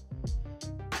 Well,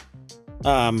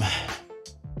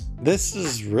 this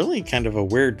is really kind of a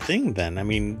weird thing then. I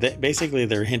mean, basically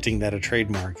they're hinting that a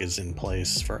trademark is in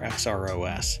place for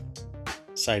XROS,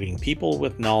 citing people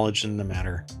with knowledge in the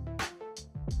matter,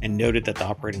 and noted that the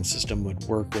operating system would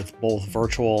work with both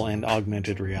virtual and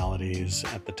augmented realities.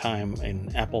 At the time,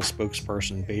 an Apple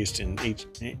spokesperson based in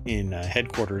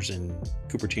headquarters in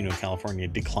Cupertino, California,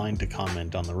 declined to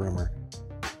comment on the rumor.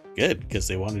 Good, because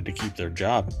they wanted to keep their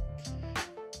job.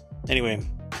 Anyway,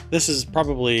 this is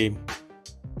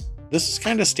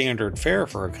kind of standard fare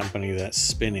for a company that's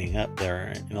spinning up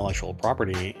their intellectual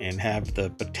property and have the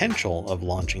potential of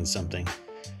launching something.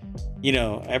 You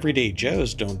know, everyday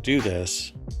Joes don't do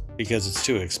this because it's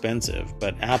too expensive,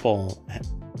 but Apple,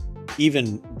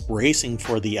 even bracing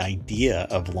for the idea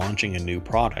of launching a new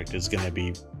product, is going to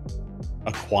be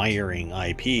acquiring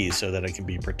IP so that it can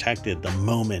be protected the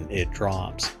moment it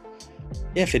drops,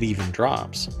 if it even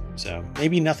drops. So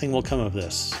maybe nothing will come of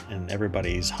this, and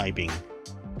everybody's hyping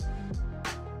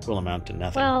will amount to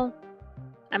nothing. Well,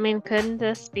 I mean, couldn't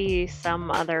this be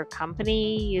some other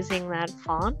company using that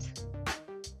font?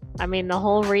 I mean, the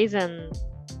whole reason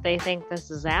they think this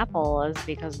is Apple is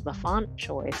because of the font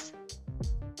choice.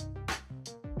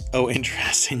 Oh,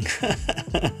 interesting.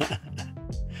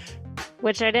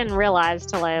 Which I didn't realize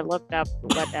till I looked up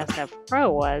what SF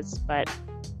Pro was, but...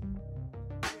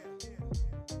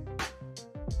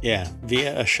 Yeah,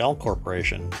 via a shell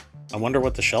corporation. I wonder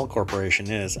what the shell corporation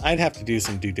is. I'd have to do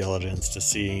some due diligence to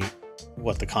see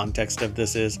what the context of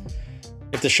this is.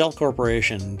 If the shell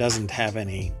corporation doesn't have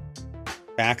any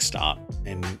backstop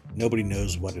and nobody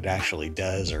knows what it actually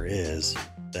does or is,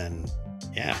 then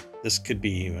yeah, this could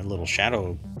be a little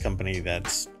shadow company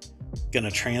that's going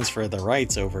to transfer the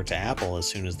rights over to Apple as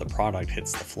soon as the product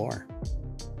hits the floor.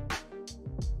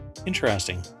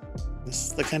 Interesting. This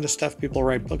is the kind of stuff people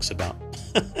write books about.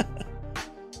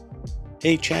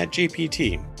 Hey,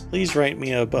 ChatGPT, please write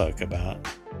me a book about...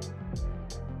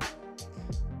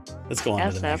 Let's go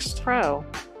on to the next. SF Pro.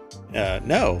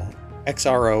 No,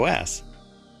 XROS.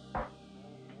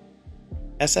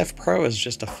 SF Pro is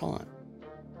just a font.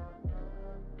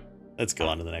 Let's go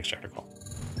on to the next article.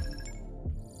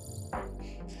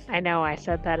 I know I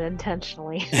said that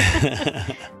intentionally.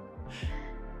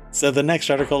 So the next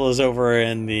article is over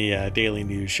in the Daily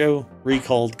News Show.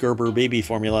 Recalled Gerber baby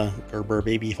formula. Gerber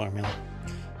baby formula.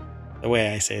 The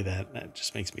way I say that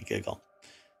just makes me giggle.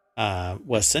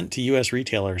 Was sent to U.S.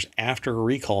 retailers after a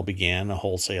recall began, a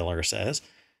wholesaler says.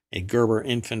 A Gerber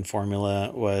infant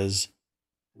formula was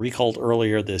recalled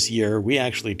earlier this year. We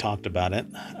actually talked about it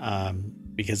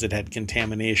because it had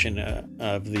contamination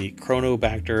of the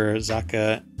Chronobacter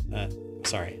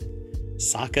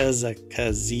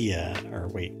Sakazakazia, or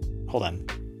wait, hold on.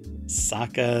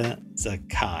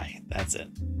 Sakazaki. That's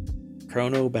it.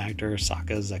 Chronobacter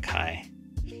sakazaki.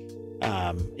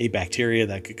 A bacteria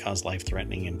that could cause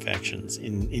life-threatening infections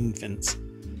in infants.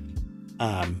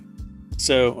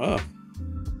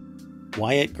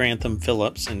 Wyatt Grantham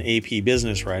Phillips, an AP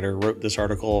business writer, wrote this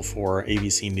article for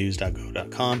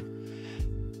abcnews.go.com.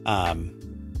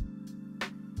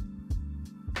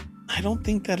 I don't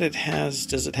think that it has...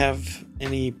 Does it have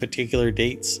any particular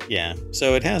dates? Yeah.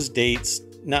 So it has dates,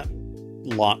 not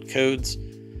lot codes.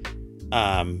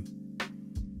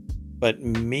 But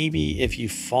maybe if you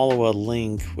follow a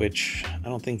link, which I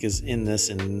don't think is in this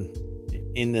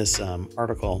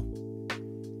article,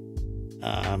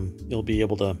 you'll be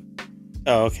able to...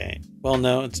 Oh, okay. Well,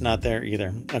 no, it's not there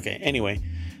either. Okay, anyway,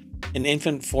 an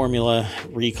infant formula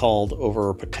recalled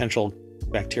over potential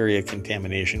bacteria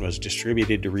contamination was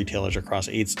distributed to retailers across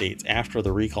 8 states after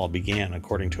the recall began,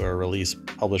 according to a release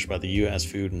published by the U.S.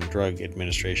 Food and Drug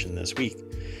Administration this week.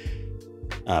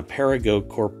 Perrigo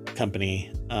Corp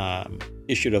Company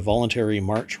issued a voluntary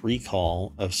March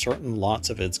recall of certain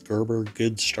lots of its Gerber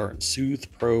Good Start Soothe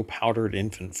Pro powdered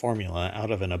infant formula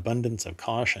out of an abundance of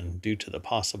caution due to the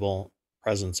possible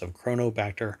presence of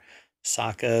Chronobacter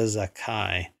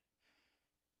sakazaki,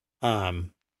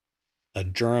 a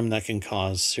germ that can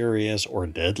cause serious or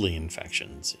deadly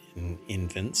infections in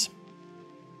infants.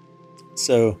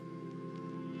 So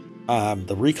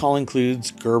the recall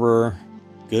includes Gerber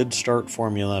Good Start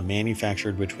formula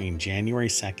manufactured between January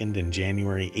 2nd and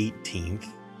January 18th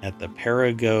at the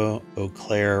Perrigo Eau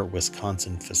Claire,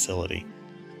 Wisconsin facility.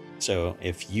 So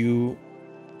if you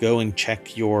go and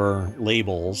check your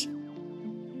labels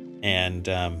and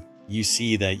you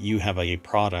see that you have a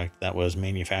product that was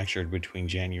manufactured between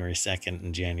January 2nd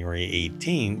and January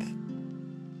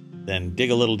 18th, then dig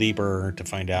a little deeper to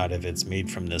find out if it's made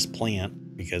from this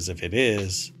plant, because if it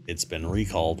is, it's been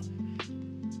recalled.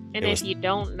 And if you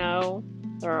don't know,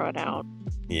 throw it out.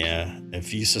 Yeah,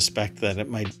 if you suspect that it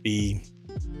might be,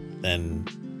 then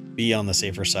be on the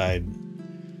safer side.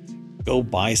 Go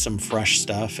buy some fresh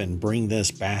stuff and bring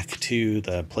this back to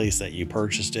the place that you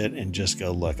purchased it and just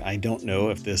go, look, I don't know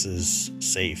if this is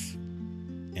safe.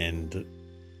 And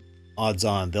odds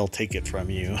on, they'll take it from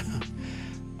you.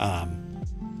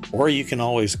 Or you can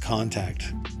always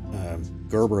contact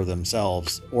Gerber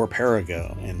themselves or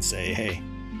Perrigo and say, hey,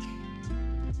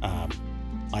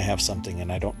 I have something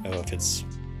and I don't know if it's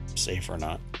safe or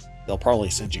not. They'll probably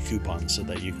send you coupons so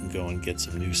that you can go and get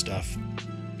some new stuff.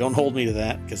 Don't hold me to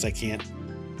that because I can't.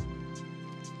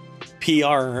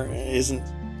 PR isn't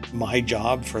my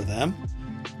job for them,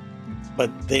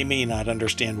 but they may not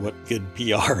understand what good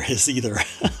PR is either.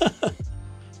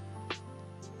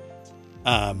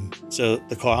 So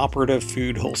the Cooperative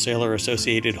Food Wholesaler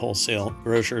Associated Wholesale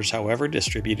Grocers, however,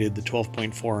 distributed the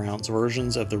 12.4 ounce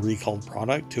versions of the recalled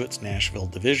product to its Nashville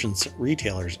division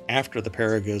retailers after the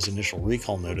Perrigo's initial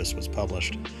recall notice was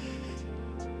published.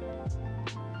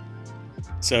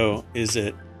 So is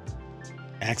it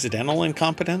accidental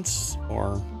incompetence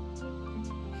or...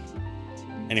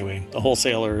 Anyway, the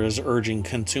wholesaler is urging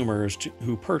consumers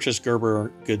who purchase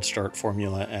Gerber Good Start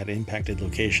formula at impacted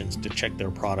locations to check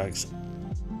their products.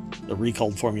 The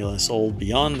recalled formula sold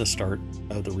beyond the start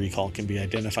of the recall can be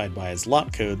identified by its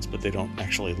lot codes, but they don't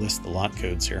actually list the lot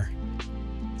codes here.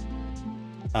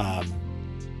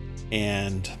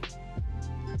 And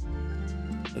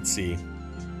let's see.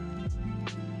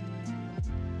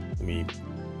 Let me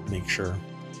make sure.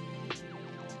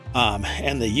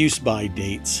 And the use by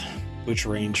dates, which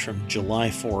range from July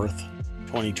 4th,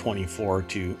 2024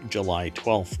 to July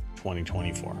 12th,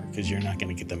 2024, because you're not going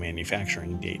to get the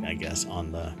manufacturing date, I guess,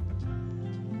 on the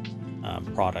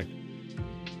product.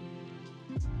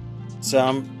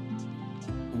 So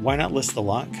why not list the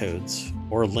lot codes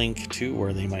or link to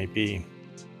where they might be?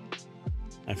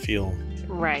 I feel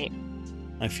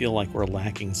like we're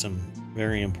lacking some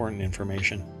very important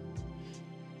information.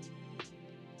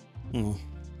 Oh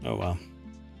well.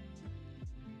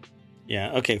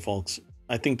 Yeah, okay, folks.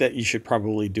 I think that you should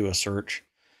probably do a search.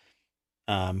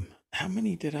 How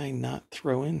many did I not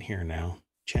throw in here now?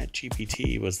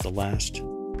 ChatGPT was the last.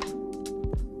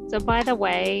 So by the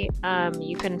way,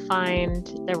 you can find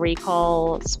the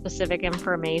recall specific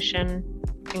information,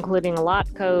 including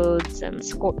lot codes and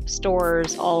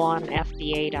stores, all on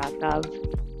fda.gov.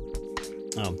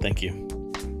 Oh, thank you.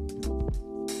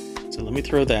 So let me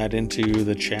throw that into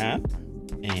the chat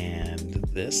and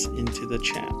this into the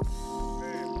chat.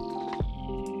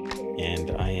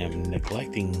 And I am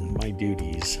neglecting my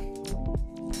duties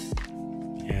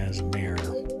as mayor.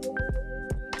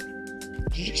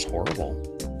 It's just horrible.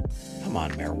 Come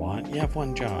on, Mayor Watt. You have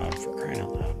one job, for crying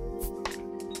out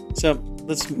loud. So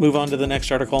let's move on to the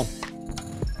next article.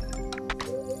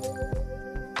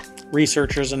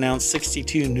 researchers announced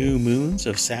 62 new moons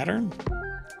of Saturn.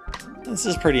 This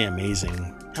is pretty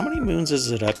amazing. How many moons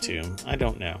is it up to? I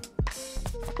don't know.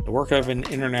 The work of an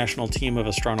international team of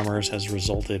astronomers has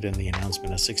resulted in the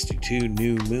announcement of 62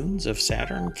 new moons of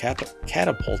Saturn,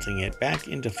 catapulting it back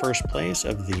into first place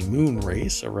of the moon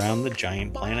race around the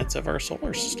giant planets of our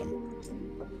solar system.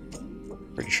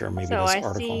 Pretty sure maybe So this I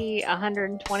article. see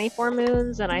 124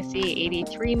 moons and I see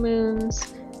 83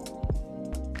 moons.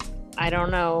 I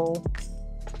don't know.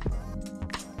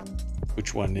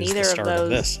 Which one is Neither the start of those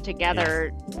this?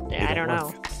 together, Yeah, I don't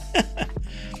know.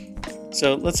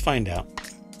 So let's find out.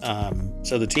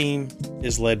 So the team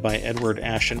is led by Edward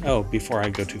Ashton. Oh, before I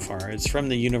go too far, it's from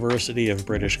the University of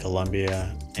British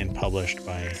Columbia and published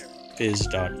by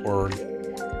phys.org.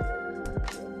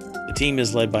 The team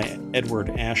is led by Edward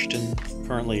Ashton,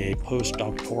 currently a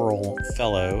postdoctoral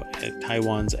fellow at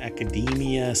Taiwan's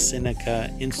Academia Sinica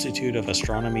Institute of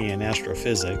Astronomy and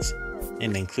Astrophysics,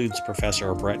 and includes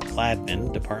Professor Brett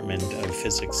Gladman, Department of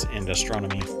Physics and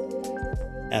Astronomy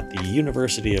at the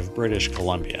University of British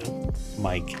Columbia,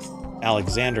 Mike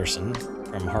Alexanderson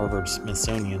from Harvard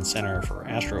Smithsonian Center for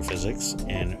Astrophysics,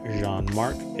 and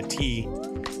Jean-Marc Petit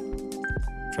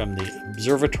from the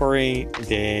Observatory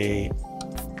de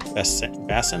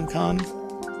Bassancon.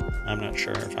 I'm not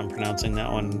sure if I'm pronouncing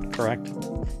that one correct.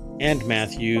 And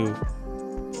Matthew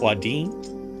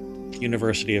Poidin,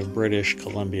 University of British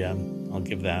Columbia. I'll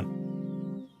give that.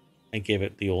 I gave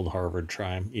it the old Harvard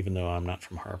try, even though I'm not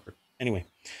from Harvard. Anyway,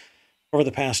 over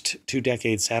the past 2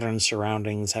 decades, Saturn's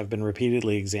surroundings have been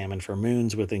repeatedly examined for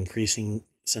moons with increasing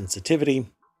sensitivity.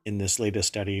 In this latest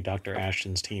study, Dr.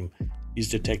 Ashton's team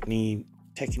used a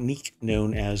technique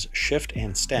known as shift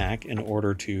and stack in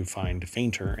order to find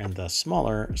fainter and thus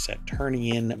smaller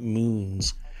Saturnian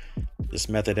moons. This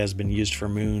method has been used for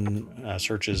moon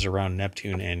searches around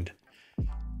Neptune and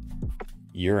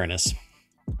Uranus,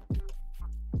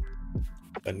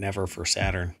 but never for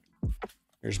Saturn.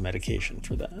 There's medication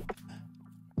for that.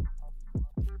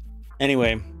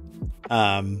 Anyway,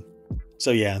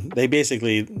 so yeah, they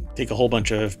basically take a whole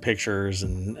bunch of pictures,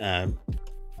 and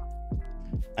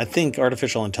I think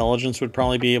artificial intelligence would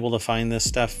probably be able to find this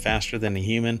stuff faster than a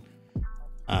human.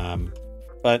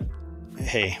 But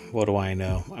hey, what do I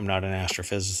know? I'm not an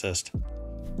astrophysicist.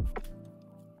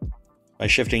 By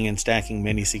shifting and stacking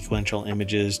many sequential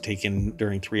images taken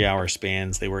during 3-hour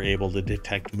spans, they were able to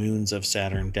detect moons of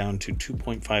Saturn down to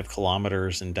 2.5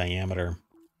 kilometers in diameter.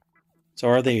 So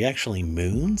are they actually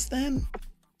moons then?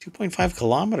 2.5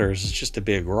 kilometers is just a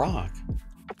big rock.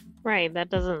 Right, that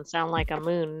doesn't sound like a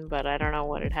moon, but I don't know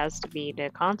what it has to be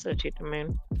to constitute a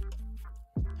moon.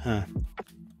 Huh.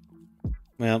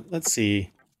 Well, let's see.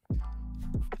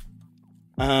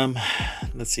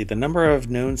 The number of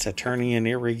known Saturnian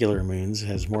irregular moons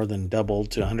has more than doubled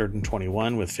to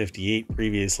 121, with 58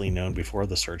 previously known before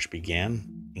the search began.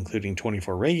 Including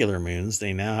 24 regular moons,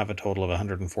 they now have a total of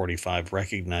 145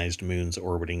 recognized moons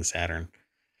orbiting Saturn.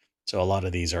 So a lot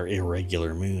of these are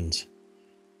irregular moons.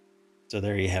 So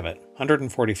there you have it.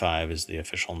 145 is the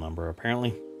official number,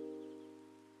 apparently.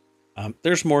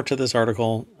 There's more to this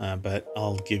article, but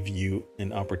I'll give you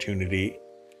an opportunity,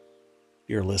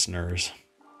 your listeners.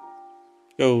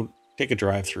 Go take a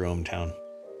drive through ohmTown.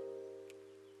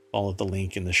 Follow the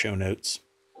link in the show notes.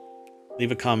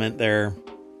 Leave a comment there.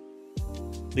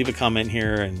 Leave a comment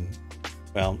here, and,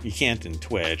 well, you can't in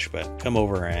Twitch, but come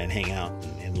over and hang out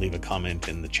and leave a comment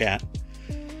in the chat.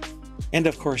 And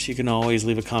of course, you can always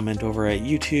leave a comment over at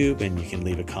YouTube, and you can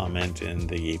leave a comment in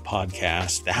the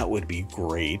podcast. That would be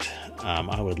great.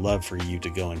 I would love for you to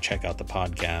go and check out the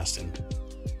podcast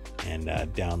and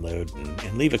download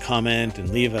and leave a comment and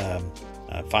leave a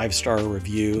 5-star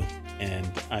review, and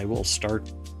I will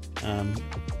start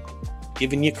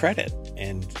giving you credit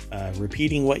and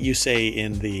repeating what you say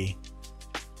in the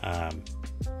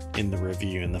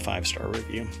review, in the 5-star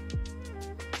review.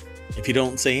 If you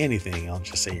don't say anything, I'll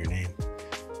just say your name.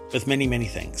 With many, many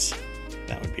thanks.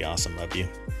 That would be awesome of you.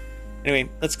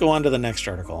 Anyway, let's go on to the next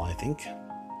article, I think.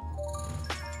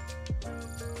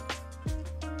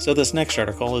 So this next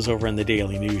article is over in the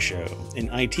Daily News Show. An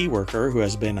IT worker who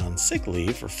has been on sick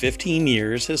leave for 15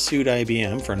 years has sued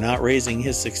IBM for not raising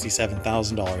his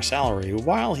 $67,000 salary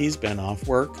while he's been off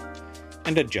work,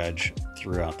 and a judge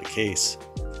threw out the case.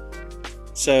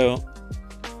 So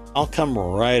I'll come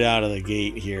right out of the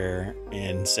gate here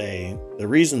and say the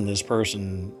reason this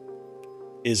person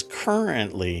is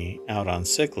currently out on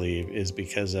sick leave is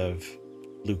because of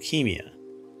leukemia,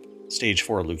 stage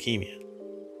 4 leukemia.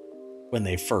 When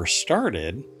they first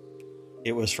started,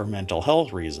 it was for mental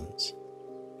health reasons.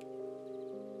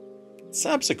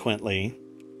 Subsequently,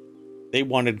 they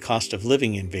wanted cost of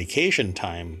living and vacation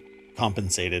time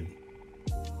compensated.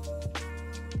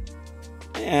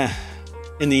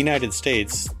 In the United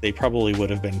States, they probably would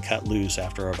have been cut loose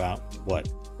after about what?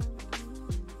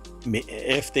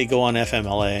 If they go on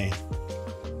FMLA,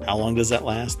 how long does that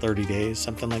last? 30 days,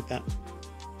 something like that?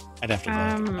 I'd have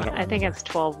to look. I think it's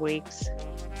 12 weeks.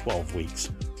 12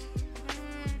 weeks.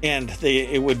 And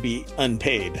it would be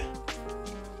unpaid.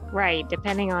 Right,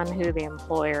 depending on who the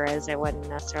employer is, it wouldn't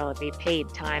necessarily be paid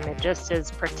time. It just is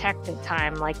protected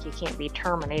time, like you can't be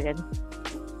terminated.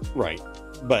 Right,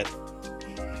 but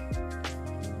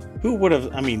who would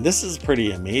have, I mean, this is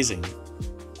pretty amazing,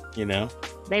 you know?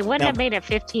 They wouldn't have made it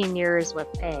 15 years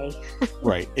with pay.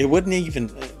 Right, it wouldn't even,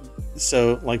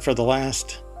 so like for the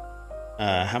last,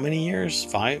 how many years?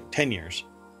 10 years.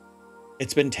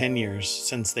 It's been 10 years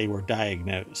since they were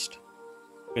diagnosed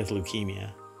with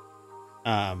leukemia.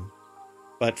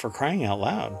 But for crying out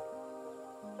loud,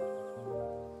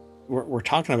 we're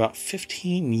talking about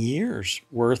 15 years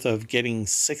worth of getting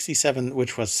 67,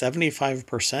 which was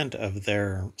 75% of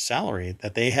their salary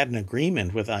that they had an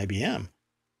agreement with IBM.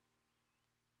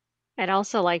 I'd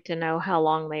also like to know how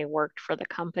long they worked for the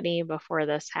company before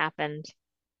this happened.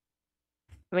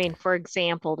 I mean, for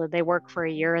example, did they work for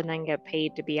a year and then get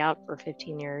paid to be out for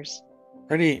 15 years?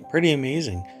 Pretty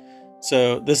amazing.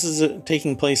 So this is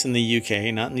taking place in the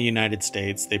UK, not in the United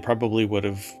States. They probably would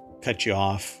have cut you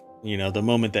off, you know, the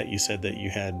moment that you said that you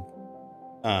had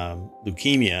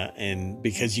leukemia, and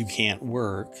because you can't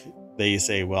work, they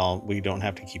say, well, we don't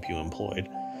have to keep you employed.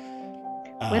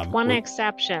 With one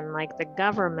exception, like the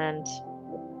government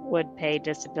would pay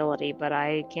disability, but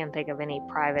I can't think of any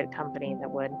private company that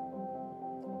would.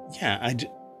 Yeah,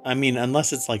 I mean,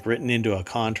 unless it's like written into a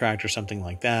contract or something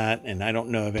like that. And I don't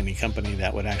know of any company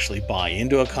that would actually buy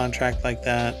into a contract like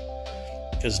that,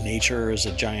 because nature is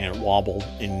a giant wobble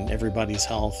in everybody's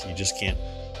health. You just can't,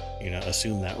 you know,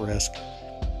 assume that risk.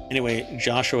 Anyway,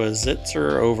 Joshua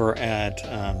Zitzer over at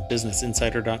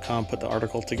businessinsider.com put the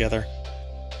article together.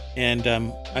 And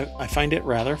I find it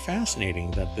rather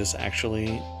fascinating that this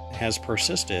actually has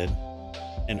persisted.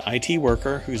 An IT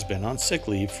worker who's been on sick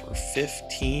leave for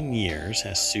 15 years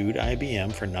has sued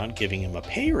IBM for not giving him a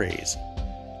pay raise.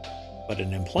 But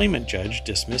an employment judge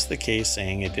dismissed the case,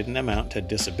 saying it didn't amount to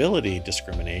disability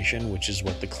discrimination, which is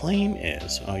what the claim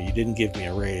is. Oh, you didn't give me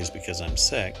a raise because I'm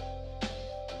sick.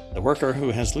 The worker,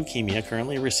 who has leukemia,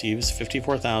 currently receives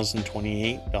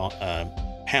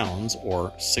 £54,028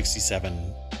 or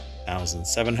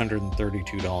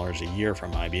 $67,732 a year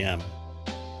from IBM.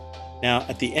 Now,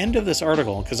 at the end of this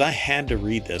article, because I had to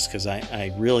read this because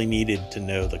I really needed to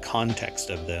know the context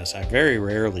of this. I very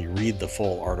rarely read the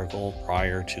full article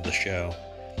prior to the show,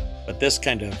 but this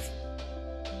kind of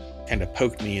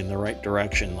poked me in the right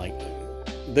direction. Like,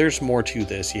 there's more to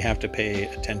this. You have to pay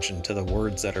attention to the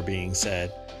words that are being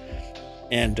said.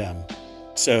 And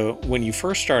so when you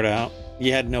first start out,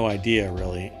 you had no idea,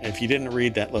 really. If you didn't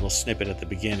read that little snippet at the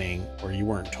beginning, or you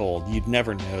weren't told, you'd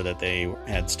never know that they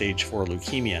had stage 4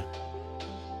 leukemia.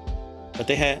 But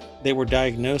they were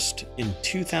diagnosed in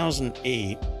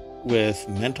 2008 with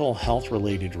mental health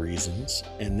related reasons,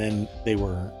 and then they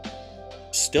were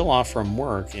still off from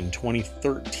work in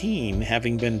 2013,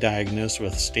 having been diagnosed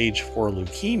with stage 4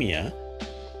 leukemia,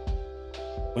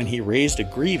 when he raised a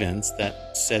grievance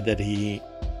that said that he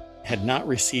had not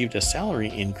received a salary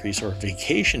increase or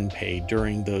vacation pay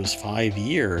during those 5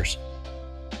 years.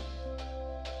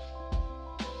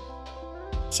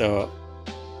 So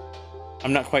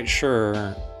I'm not quite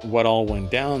sure what all went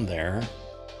down there,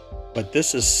 but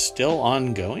this is still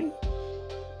ongoing?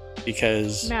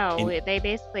 Because they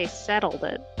basically settled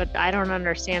it, but I don't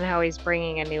understand how he's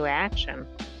bringing a new action.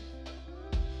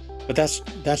 But that's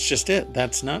just it.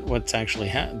 That's not what's actually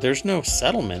happened. There's no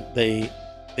settlement. They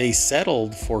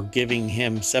settled for giving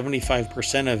him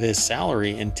 75% of his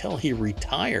salary until he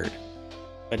retired.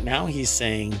 But now he's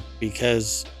saying,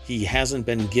 because he hasn't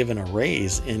been given a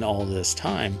raise in all this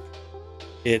time,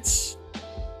 this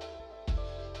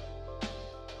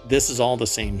is all the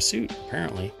same suit,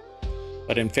 apparently.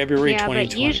 But in February 2020...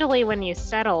 but usually when you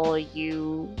settle,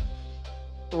 you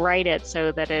write it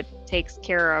so that it takes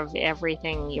care of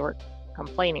everything you're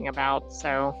complaining about.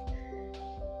 So,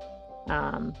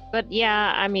 but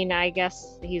yeah, I mean, I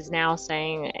guess he's now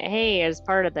saying, hey, as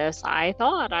part of this, I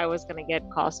thought I was going to get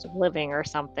cost of living or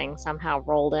something somehow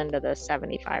rolled into the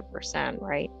 75%,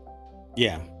 right?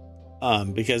 Yeah,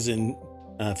 because in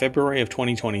February of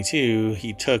 2022,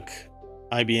 he took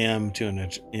IBM to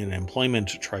an employment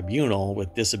tribunal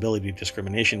with disability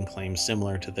discrimination claims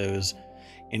similar to those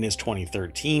in his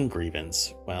 2013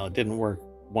 grievance. Well, it didn't work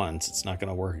once. It's not going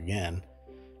to work again.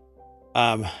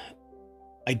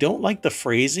 I don't like the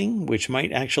phrasing, which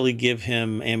might actually give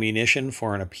him ammunition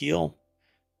for an appeal.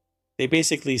 They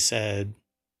basically said,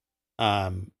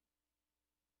 where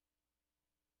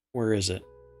is it?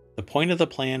 The point of the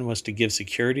plan was to give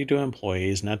security to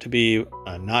employees, not to be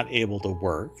not able to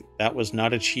work. That was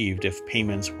not achieved if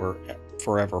payments were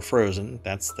forever frozen.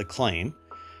 That's the claim.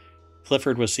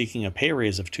 Clifford was seeking a pay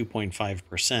raise of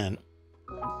 2.5%.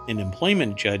 An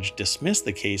employment judge dismissed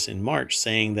the case in March,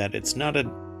 saying that it's not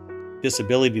a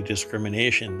disability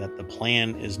discrimination, that the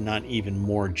plan is not even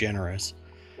more generous.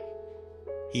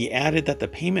 He added that the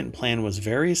payment plan was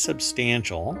very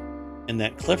substantial and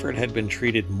that Clifford had been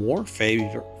treated more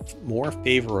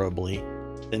favorably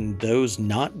than those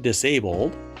not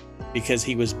disabled because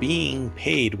he was being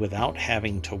paid without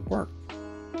having to work.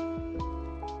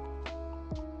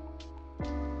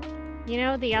 You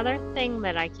know, the other thing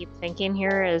that I keep thinking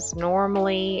here is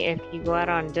normally if you go out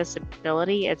on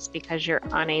disability, it's because you're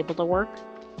unable to work.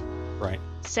 Right.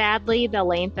 Sadly, the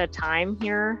length of time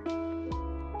here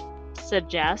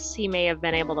suggests he may have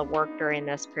been able to work during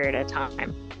this period of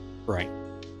time. Right.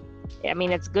 I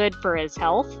mean, it's good for his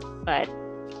health, but...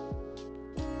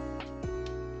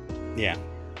 Yeah.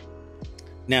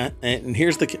 Now, and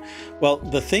here's the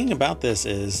thing about this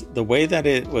is the way that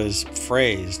it was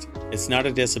phrased, it's not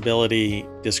a disability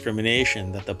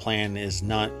discrimination that the plan is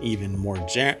not even more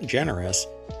generous.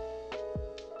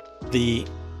 The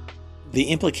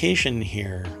implication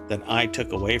here that I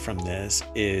took away from this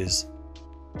is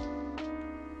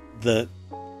the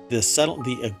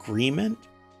agreement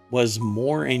was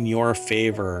more in your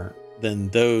favor than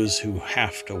those who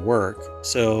have to work.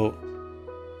 So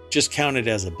just count it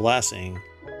as a blessing,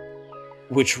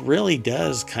 which really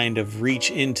does kind of reach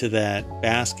into that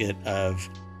basket of,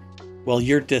 well,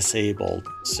 you're disabled,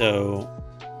 so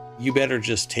you better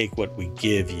just take what we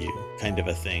give you, kind of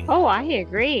a thing. Oh, I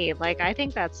agree. Like, I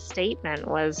think that statement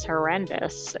was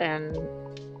horrendous, and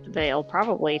they'll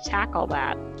probably tackle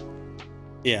that.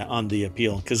 Yeah, on the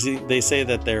appeal, because they say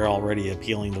that they're already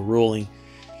appealing the ruling.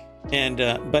 And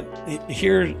but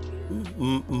here,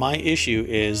 my issue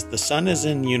is the son is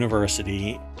in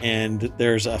university and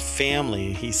there's a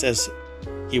family. He says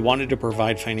he wanted to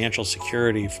provide financial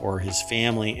security for his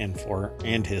family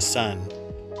and his son.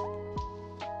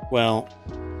 Well,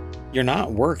 you're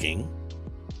not working.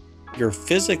 You're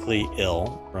physically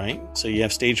ill, right? So you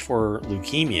have stage 4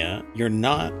 leukemia. You're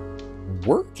not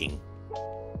working,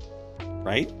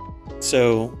 right?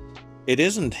 So it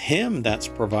isn't him that's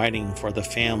providing for the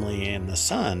family and the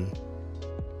son.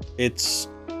 It's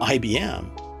IBM.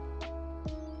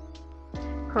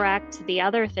 Correct. The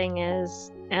other thing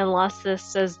is, unless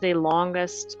this is the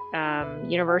longest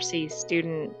university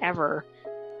student ever,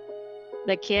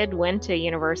 the kid went to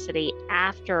university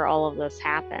after all of this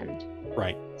happened.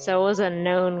 Right. So it was a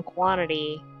known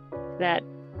quantity that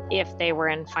if they were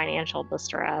in financial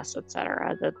distress,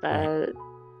 etc., that the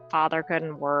father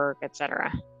couldn't work,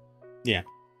 etc. Yeah.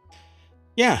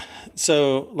 Yeah.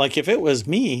 So, like, if it was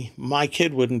me, my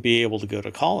kid wouldn't be able to go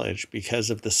to college because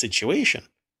of the situation.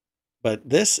 But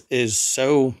this is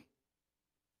so...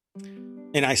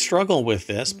 And I struggle with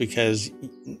this because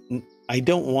I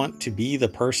don't want to be the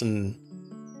person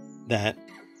that,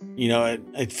 you know,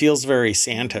 it feels very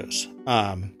Santos,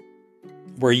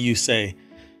 where you say,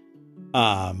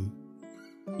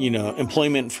 you know,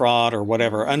 employment fraud or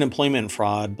whatever, unemployment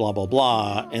fraud, blah, blah,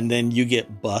 blah. And then you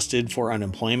get busted for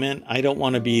unemployment. I don't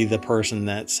want to be the person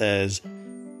that says,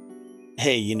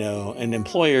 hey, you know, an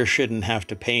employer shouldn't have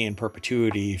to pay in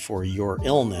perpetuity for your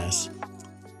illness.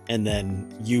 And then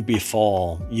you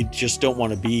just don't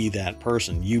want to be that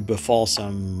person. You befall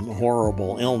some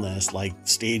horrible illness like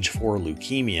stage 4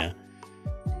 leukemia.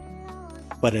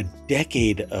 But a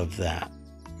decade of that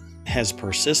has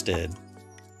persisted.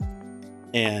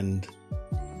 And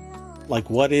like,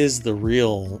 what is the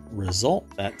real result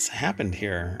that's happened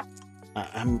here?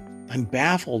 I'm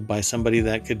baffled by somebody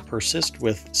that could persist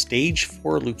with stage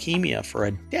 4 leukemia for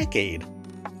a decade.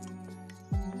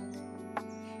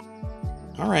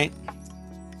 All right.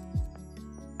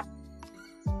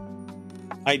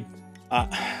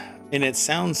 And it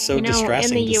sounds so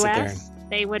distressing in the to US, sit there.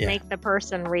 They would make the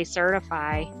person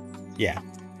recertify. Yeah.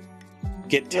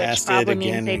 Get tested which probably again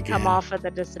means they'd and come again. off of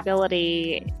the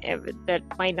disability that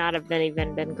might not have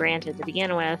even been granted to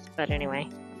begin with. But anyway.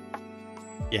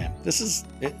 Yeah, this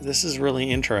is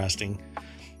really interesting.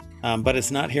 But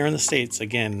it's not here in the States.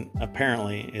 Again,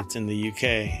 apparently it's in the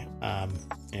UK.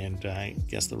 And I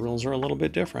guess the rules are a little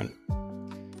bit different.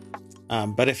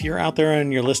 But if you're out there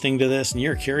and you're listening to this and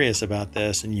you're curious about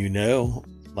this and you know,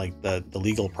 like, the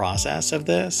legal process of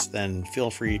this, then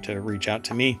feel free to reach out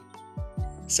to me.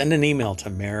 send an email to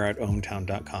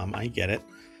mayor@ohmtown.com. I get it.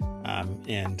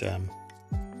 And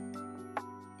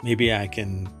maybe I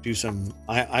can do some,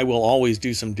 I will always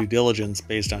do some due diligence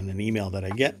based on an email that I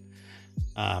get,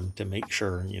 to make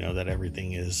sure, that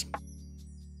everything is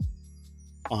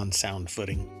on sound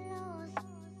footing.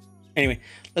 Anyway,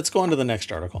 let's go on to the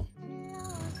next article.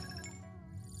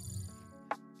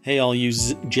 Hey, all you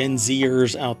Gen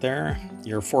Zers out there,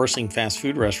 you're forcing fast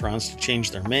food restaurants to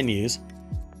change their menus.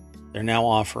 They're now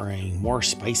offering more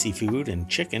spicy food and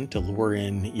chicken to lure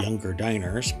in younger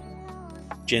diners.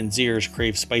 Gen Zers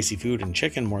crave spicy food and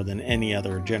chicken more than any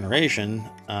other generation.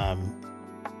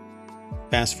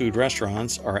 Fast food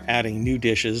restaurants are adding new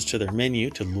dishes to their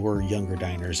menu to lure younger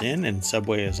diners in, and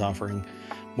Subway is offering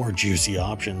more juicy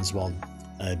options, while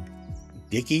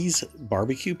Dickey's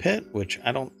Barbecue Pit, which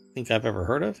I don't think I've ever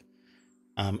heard of,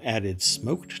 added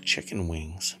smoked chicken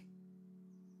wings.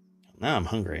 Now I'm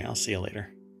hungry. I'll see you later.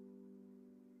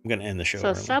 I'm going to end the show So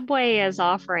early. Subway is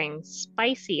offering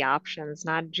spicy options,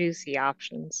 not juicy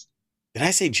options. Did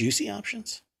I say juicy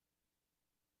options?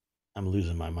 I'm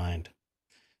losing my mind.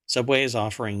 Subway is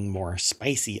offering more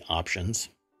spicy options.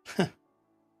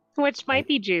 Which might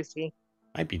be juicy.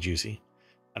 Might be juicy.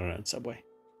 I don't know. It's Subway.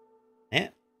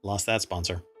 Lost that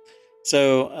sponsor.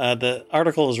 So the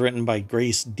article is written by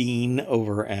Grace Dean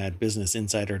over at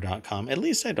businessinsider.com. At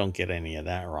least I don't get any of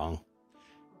that wrong.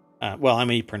 Well, I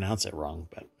may pronounce it wrong,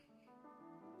 but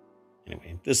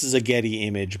anyway, this is a Getty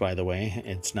image, by the way.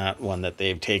 It's not one that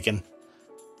they've taken.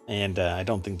 And I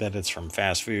don't think that it's from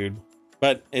fast food,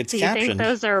 but it's captioned. Do you think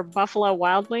those are Buffalo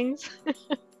Wild Wings?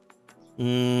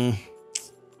 They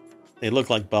look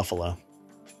like buffalo.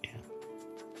 Yeah.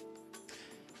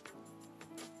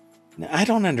 Now, I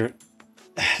don't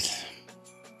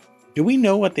do we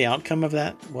know what the outcome of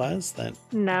that was?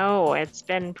 No, it's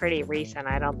been pretty recent.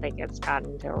 I don't think it's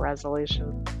gotten to a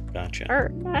resolution. Gotcha. Or,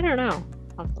 I don't know.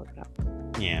 I'll look it up.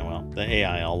 Yeah, well, the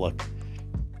AI will look.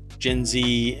 Gen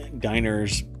Z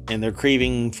diners, and they're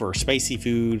craving for spicy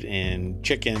food and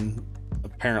chicken.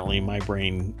 Apparently, my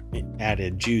brain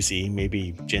added juicy.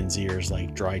 Maybe Gen Zers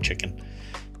like dry chicken.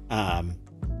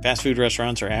 Fast food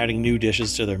restaurants are adding new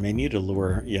dishes to their menu to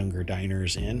lure younger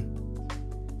diners in.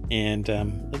 And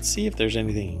let's see if there's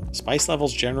anything. Spice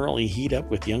levels generally heat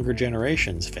up with younger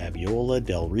generations. Fabiola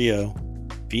Del Rio,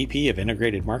 VP of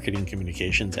Integrated Marketing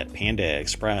Communications at Panda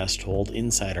Express, told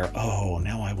Insider, "Oh,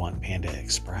 now I want Panda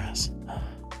Express."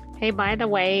 Hey, by the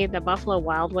way, the Buffalo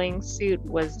Wild Wings suit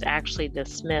was actually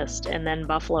dismissed, and then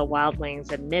Buffalo Wild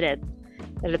Wings admitted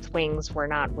that its wings were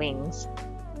not wings.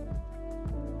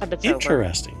 But it's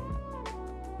interesting.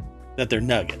 That they're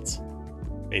nuggets,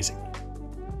 basically.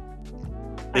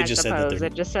 They just said that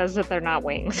it just says that they're not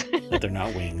wings. That they're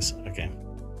not wings. Okay.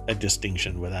 A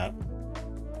distinction without.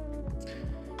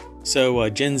 So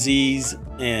Gen Zs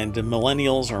and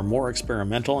millennials are more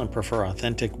experimental and prefer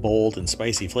authentic, bold, and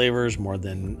spicy flavors more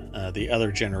than the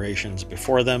other generations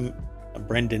before them.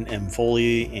 Brendan M.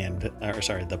 Foley,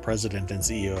 the president and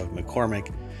CEO of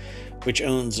McCormick, which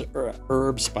owns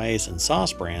herb, spice, and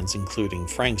sauce brands, including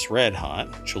Frank's Red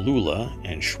Hot, Cholula,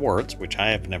 and Schwartz, which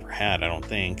I have never had, I don't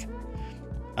think,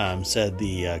 said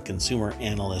the Consumer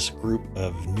Analyst Group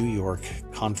of New York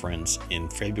conference in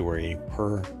February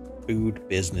per Food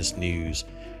Business News.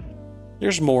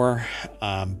 There's more,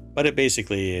 but it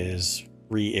basically is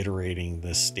reiterating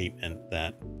the statement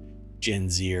that Gen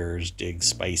Zers dig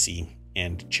spicy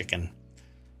and chicken.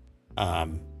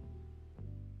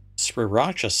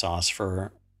 Sriracha sauce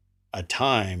for a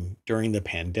time during the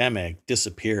pandemic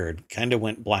disappeared, kind of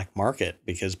went black market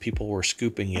because people were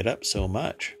scooping it up so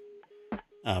much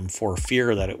for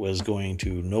fear that it was going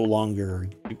to no longer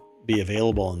be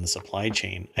available in the supply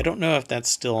chain. I don't know if that's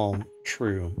still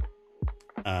true.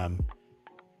 But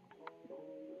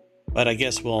I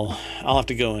guess I'll have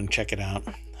to go and check it out.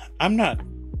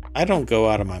 I don't go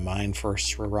out of my mind for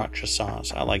sriracha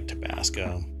sauce. I like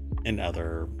Tabasco and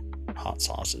other hot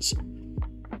sauces.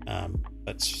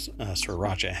 But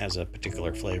sriracha has a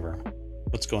particular flavor.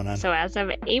 What's going on? So as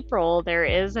of April, there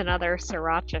is another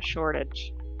sriracha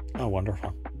shortage. Oh,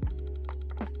 wonderful.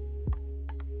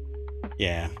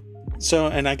 Yeah. So,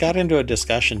 and I got into a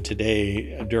discussion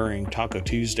today during Taco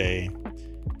Tuesday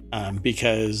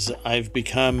because I've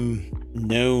become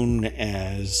known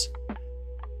as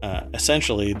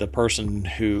essentially the person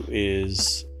who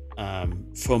is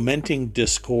fomenting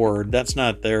discord. That's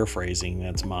not their phrasing,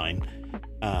 that's mine.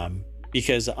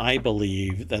 Because I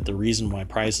believe that the reason why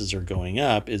prices are going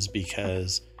up is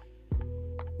because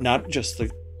not just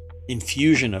the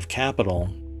infusion of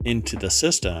capital into the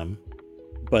system,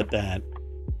 but that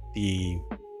the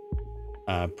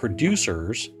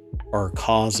producers are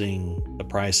causing the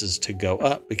prices to go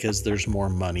up because there's more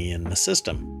money in the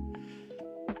system.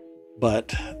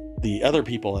 But the other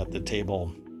people at the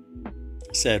table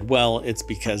said, well, it's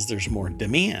because there's more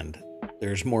demand.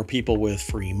 There's more people with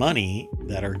free money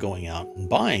that are going out and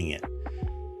buying it.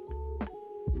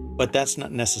 But that's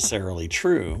not necessarily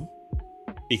true,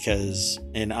 because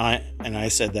I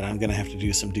said that I'm going to have to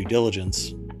do some due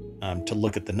diligence to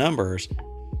look at the numbers,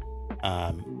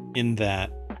 in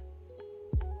that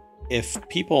if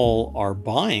people are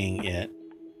buying it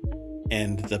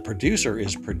and the producer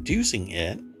is producing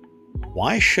it,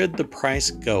 why should the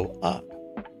price go up?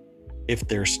 If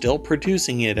they're still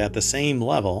producing it at the same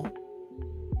level,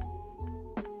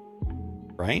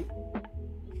 right?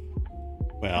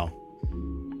 Well,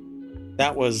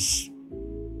 that was,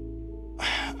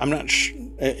 I'm not sure.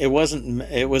 It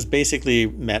was basically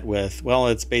met with, well,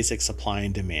 it's basic supply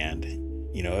and demand.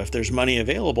 You know, if there's money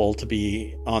available to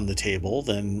be on the table,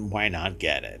 then why not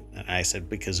get it? And I said,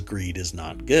 because greed is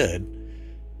not good.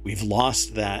 We've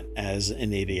lost that as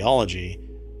an ideology.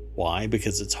 Why?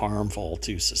 Because it's harmful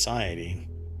to society.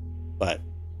 But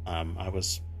I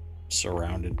was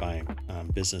surrounded by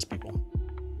business people.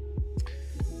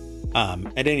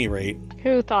 At any rate,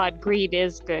 Who thought greed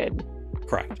is good?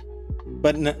 correct.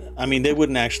 But I mean, they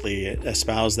wouldn't actually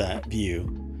espouse that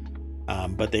view,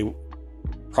 but they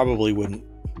probably wouldn't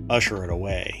usher it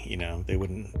away. You know, they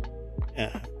wouldn't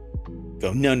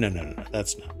go, no,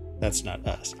 that's not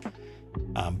us.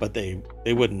 But they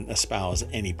wouldn't espouse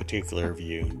any particular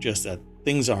view, just that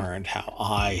things aren't how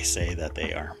I say that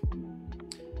they are.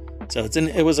 So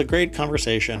it was a great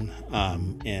conversation,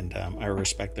 and I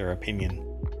respect their opinion.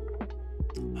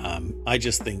 I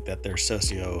just think that there's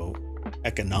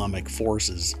socioeconomic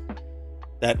forces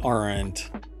that aren't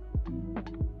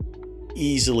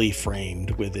easily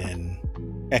framed within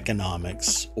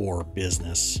economics or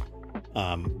business,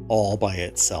 all by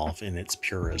itself in its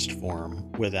purest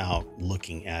form without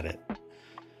looking at it.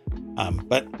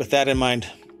 But with that in mind,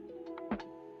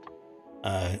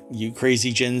 you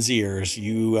crazy Gen Zers,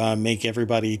 you make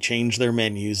everybody change their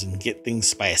menus and get things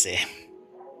spicy.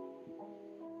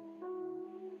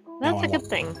 That's a good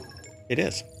thing. It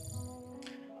is.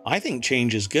 I think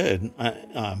change is good,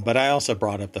 but I also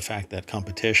brought up the fact that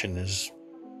competition is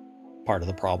part of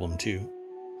the problem too.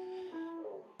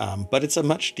 But it's a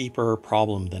much deeper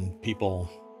problem than people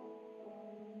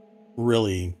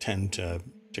really tend to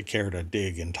care to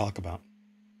dig and talk about.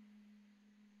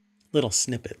 Little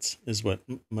snippets is what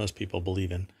most people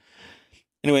believe in.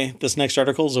 Anyway, this next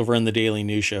article is over in the Daily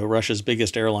News Show. Russia's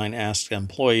biggest airline asked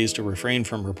employees to refrain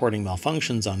from reporting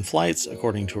malfunctions on flights,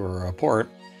 according to a report.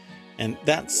 And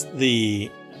that's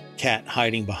the cat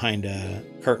hiding behind a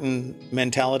curtain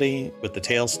mentality with the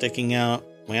tail sticking out.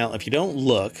 Well, if you don't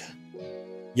look,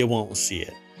 you won't see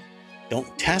it.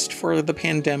 Don't test for the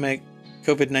pandemic,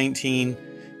 COVID-19.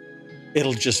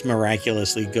 It'll just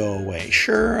miraculously go away.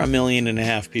 Sure, 1.5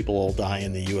 million people will die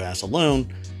in the US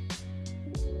alone.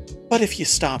 But if you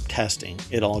stop testing,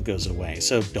 it all goes away.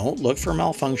 So don't look for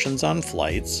malfunctions on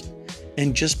flights.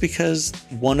 And just because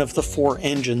one of the 4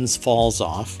 engines falls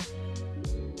off,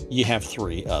 you have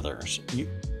 3 others.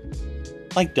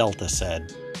 Like Delta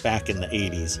said back in the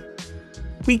 80s,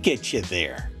 we get you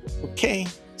there. Okay?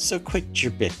 So quit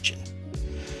your bitching.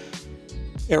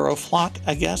 Aeroflot,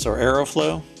 I guess, or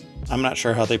Aeroflow, I'm not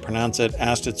sure how they pronounce it,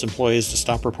 asked its employees to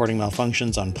stop reporting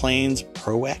malfunctions on planes.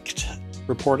 Proect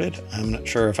reported. I'm not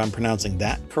sure if I'm pronouncing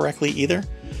that correctly either.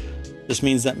 This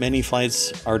means that many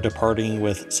flights are departing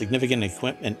with significant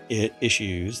equipment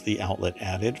issues, the outlet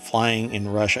added. Flying in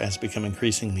Russia has become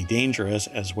increasingly dangerous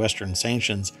as Western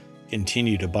sanctions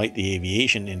continue to bite the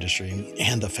aviation industry,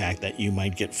 and the fact that you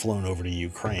might get flown over to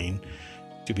Ukraine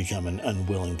to become an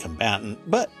unwilling combatant.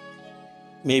 But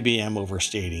maybe I'm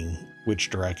overstating which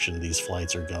direction these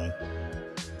flights are going.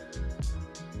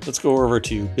 Let's go over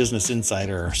to Business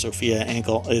Insider. Sophia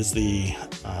Ankel is the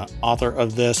author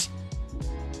of this.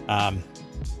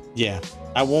 Yeah,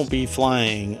 I won't be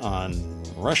flying on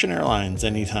Russian Airlines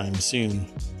anytime soon.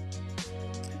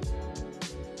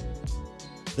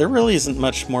 There really isn't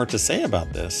much more to say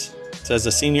about this. It says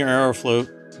a senior Aeroflot.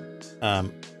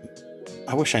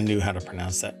 I wish I knew how to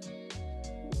pronounce that.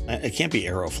 It can't be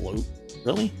Aeroflot,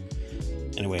 really?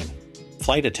 Anyway,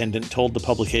 flight attendant told the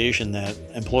publication that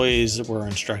employees were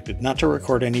instructed not to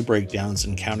record any breakdowns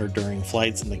encountered during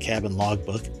flights in the cabin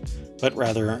logbook, but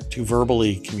rather to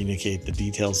verbally communicate the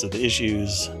details of the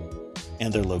issues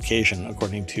and their location,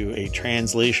 according to a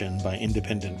translation by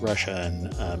independent Russian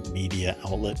media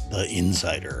outlet The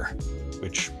Insider,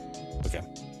 which, okay.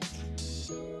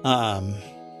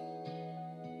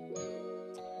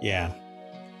 Yeah,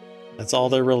 That's all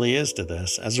there really is to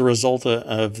this. As a result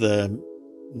of the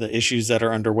issues that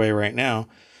are underway right now,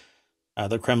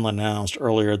 the Kremlin announced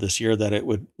earlier this year that it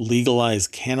would legalize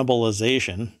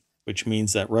cannibalization, which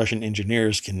means that Russian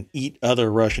engineers can eat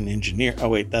other Russian engineers. Oh,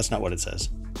 wait, that's not what it says.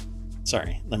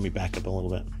 Sorry, let me back up a little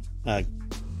bit.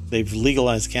 They've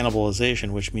legalized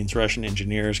cannibalization, which means Russian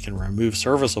engineers can remove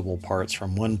serviceable parts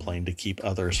from one plane to keep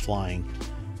others flying.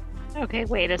 Okay,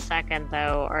 wait a second,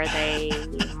 though. Are they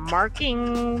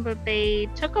marking that they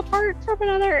took a part from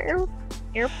another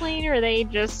airplane, or are they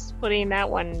just putting that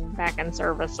one back in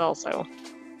service also?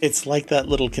 It's like that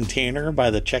little container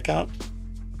by the checkout.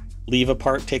 Leave a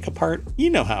part, take a part. You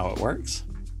know how it works,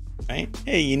 right?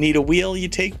 Hey, you need a wheel, you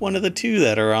take one of the two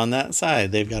that are on that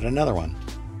side. They've got another one.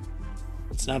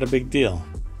 It's not a big deal.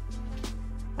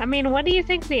 I mean, what do you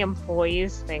think the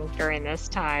employees think during this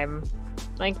time?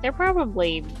 Like, they're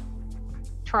probably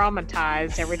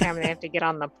traumatized every time they have to get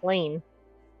on the plane.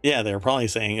 Yeah, they're probably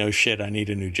saying, oh shit, I need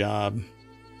a new job.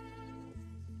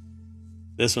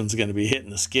 This one's going to be hitting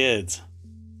the skids.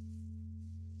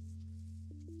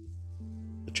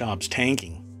 The job's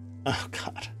tanking. Oh,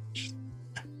 God.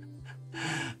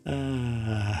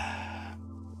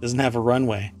 Doesn't have a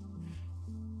runway.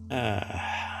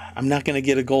 I'm not going to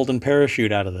get a golden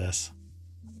parachute out of this.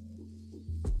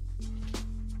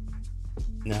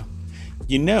 No.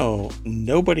 You know,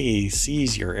 nobody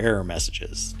sees your error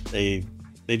messages. They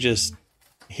just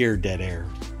hear dead air.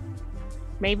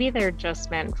 Maybe they're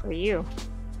just meant for you.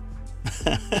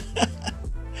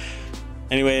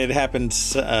 Anyway, it happened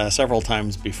several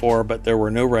times before, but there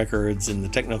were no records in the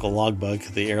technical logbook.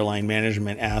 The airline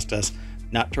management asked us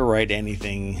not to write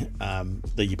anything,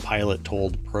 the pilot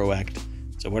told ProAct.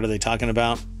 So what are they talking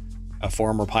about? A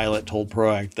former pilot told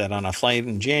ProAct that on a flight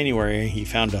in January, he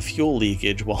found a fuel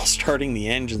leakage while starting the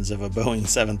engines of a Boeing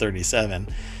 737.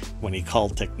 When he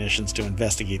called technicians to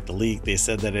investigate the leak, they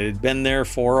said that it had been there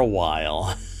for a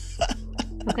while.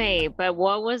 Okay, but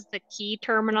what was the key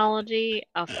terminology?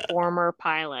 A former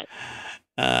pilot.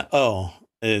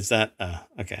 Is that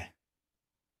okay?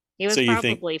 He was So you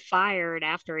probably fired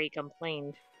after he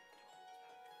complained.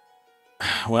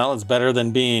 Well, it's better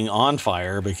than being on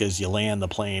fire because you land the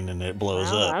plane and it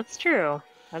blows up. That's true.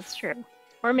 That's true.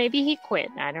 Or maybe he quit.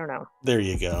 I don't know. There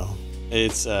you go.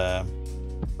 It's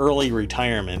early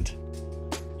retirement,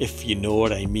 if you know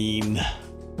what I mean.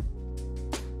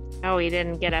 Oh, he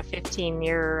didn't get a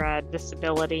 15-year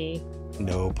disability.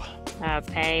 Nope.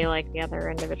 Pay like the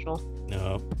other individual.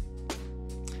 Nope.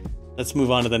 Let's move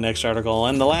on to the next article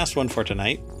and the last one for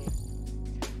tonight.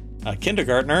 A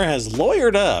kindergartner has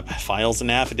lawyered up, files an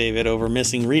affidavit over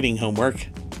missing reading homework.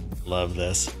 Love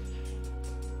this.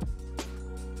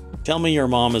 Tell me your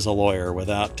mom is a lawyer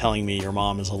without telling me your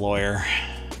mom is a lawyer.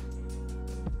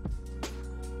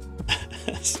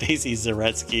 Stacy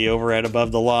Zaretsky over at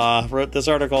Above the Law wrote this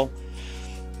article.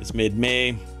 It's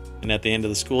mid-May, and at the end of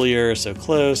the school year, so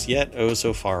close, yet oh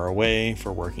so far away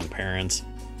for working parents.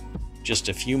 Just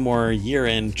a few more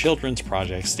year-end children's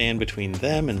projects stand between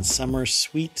them and summer's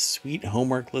sweet, sweet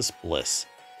homeworkless bliss.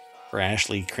 For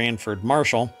Ashley Cranford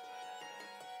Marshall,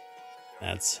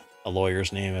 that's a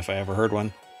lawyer's name if I ever heard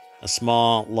one, a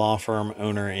small law firm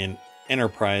owner in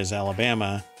Enterprise,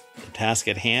 Alabama, the task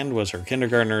at hand was her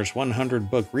kindergartner's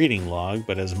 100-book reading log,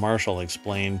 but as Marshall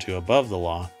explained to Above the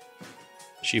Law,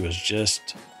 she was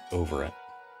just over it.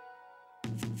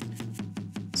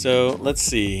 So let's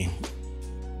see.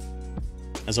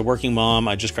 As a working mom,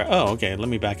 I just cried. Oh, okay. Let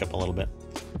me back up a little bit.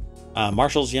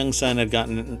 Marshall's young son had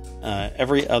gotten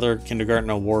every other kindergarten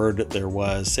award there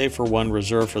was, save for one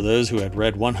reserved for those who had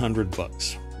read 100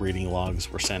 books. Reading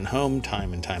logs were sent home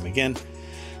time and time again,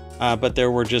 but there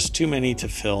were just too many to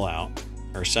fill out.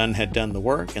 Her son had done the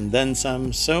work and then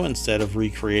some, so instead of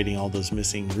recreating all those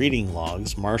missing reading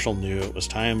logs, Marshall knew it was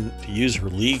time to use her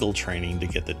legal training to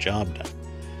get the job done.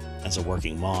 As a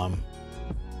working mom,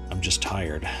 I'm just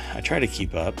tired. I try to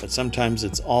keep up, but sometimes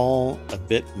it's all a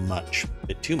bit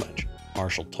too much,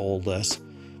 Marshall told us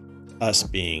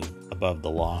being Above the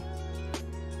Law.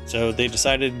 So they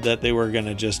decided that they were going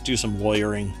to just do some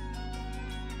lawyering.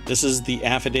 This is the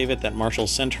affidavit that Marshall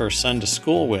sent her son to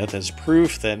school with as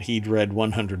proof that he'd read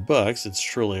 100 books. It's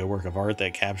truly a work of art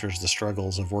that captures the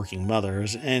struggles of working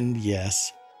mothers, and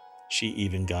yes, she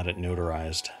even got it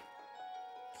notarized.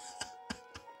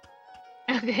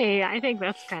 Okay, I think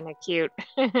that's kind of cute.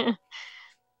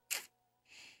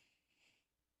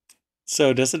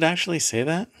 So does it actually say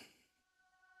that?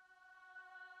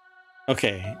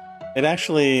 Okay, it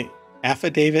actually,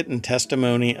 affidavit and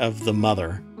testimony of the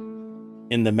mother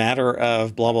in the matter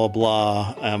of blah, blah,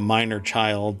 blah, a minor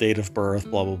child, date of birth,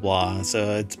 blah, blah, blah.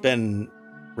 So it's been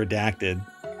redacted.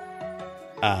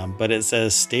 But it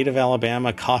says State of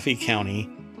Alabama, Coffee County.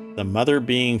 The mother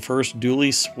being first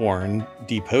duly sworn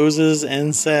deposes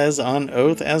and says on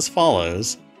oath as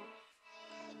follows.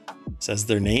 Says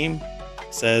their name.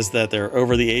 Says that they're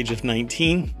over the age of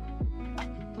 19.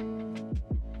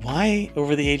 Why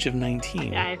over the age of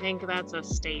 19? I think that's a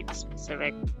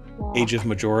state-specific law. Age of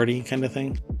majority kind of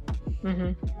thing.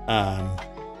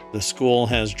 Mm-hmm. The school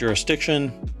has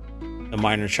jurisdiction. The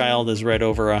minor child has read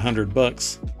over 100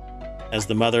 books. As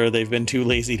the mother, they've been too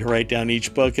lazy to write down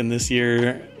each book in this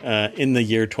year, in the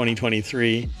year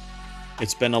 2023.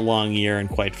 It's been a long year, and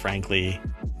quite frankly,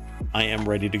 I am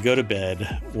ready to go to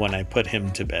bed when I put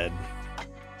him to bed.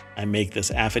 I make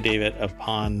this affidavit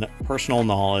upon personal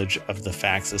knowledge of the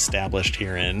facts established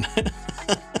herein.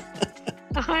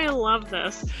 I love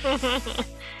this.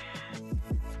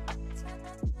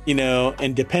 You know,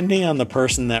 and depending on the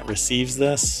person that receives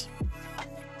this,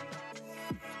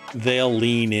 they'll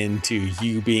lean into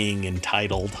you being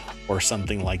entitled or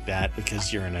something like that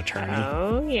because you're an attorney.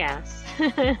 Oh, yes.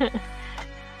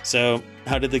 So,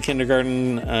 how did the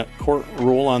kindergarten court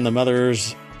rule on the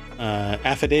mother's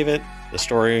affidavit? The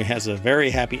story has a very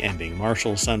happy ending.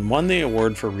 Marshall's son won the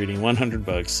award for reading 100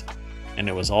 books, and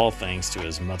it was all thanks to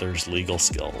his mother's legal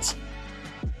skills.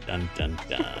 Dun, dun,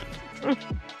 dun.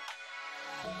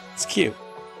 It's cute.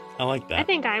 I like that. I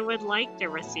think I would like to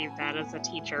receive that as a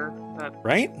teacher, but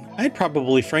Right? I'd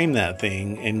probably frame that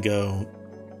thing and go,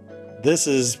 this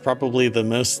is probably the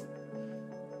most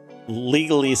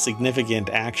legally significant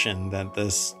action that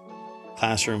this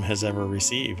classroom has ever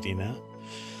received, you know?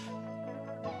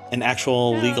 An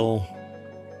actual legal...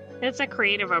 It's a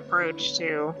creative approach,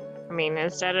 too. I mean,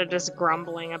 instead of just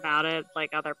grumbling about it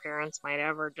like other parents might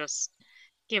have, or just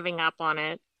giving up on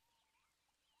it.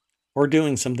 Or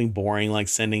doing something boring like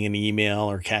sending an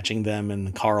email or catching them in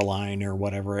the car line or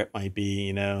whatever it might be,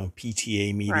 you know,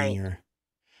 PTA meeting Right. or...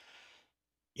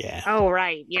 Yeah. Oh,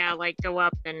 right. Yeah, like go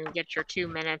up and get your 2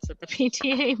 minutes at the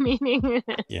PTA meeting.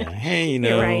 Yeah. Hey, you You're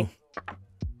know, right.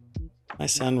 my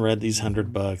son read these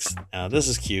 100 books. This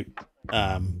is cute.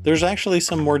 There's actually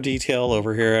some more detail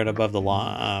over here at Above the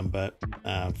Law, but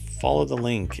follow the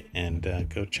link and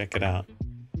go check it out.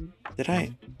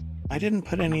 I didn't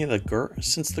put any of the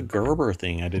since the Gerber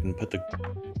thing, I didn't put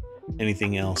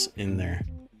anything else in there.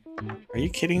 Are you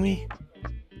kidding me?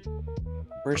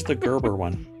 Where's the Gerber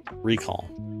one? Recall.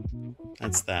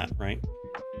 That's that, right?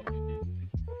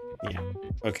 Yeah.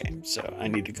 Okay, so I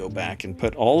need to go back and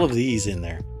put all of these in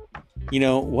there. You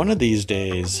know, one of these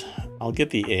days, I'll get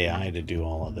the AI to do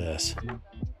all of this.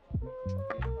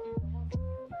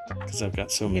 Because I've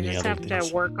got so You many just other have things.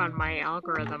 to work on my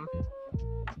algorithm.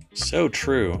 So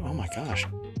true. Oh my gosh.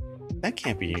 This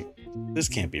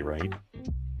can't be right.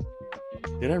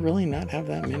 Did I really not have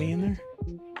that many in there?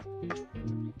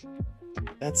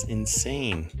 That's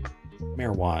insane.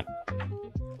 Mayor Watt.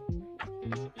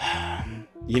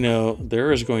 You know,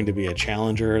 there is going to be a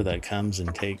challenger that comes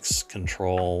and takes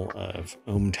control of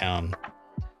ohmTown.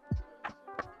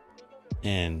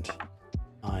 And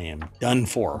I am done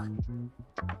for.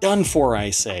 Done for,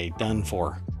 I say. Done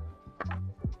for.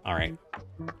 All right.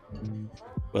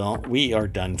 Well, we are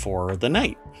done for the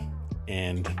night.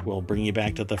 And we'll bring you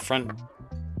back to the front.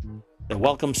 The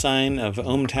welcome sign of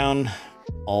ohmTown.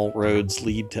 All roads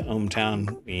lead to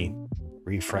ohmTown. We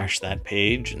refresh that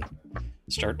page and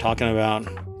start talking about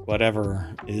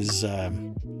whatever is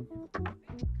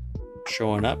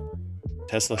showing up.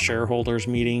 Tesla shareholders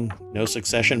meeting, no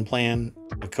succession plan,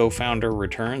 a co-founder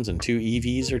returns, and 2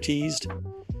 EVs are teased.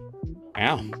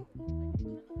 Wow.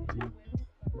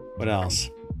 What else?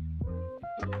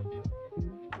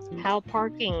 How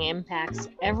parking impacts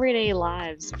everyday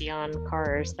lives beyond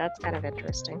cars. That's kind of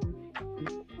interesting.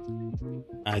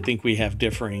 I think we have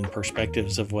differing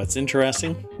perspectives of what's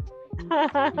interesting.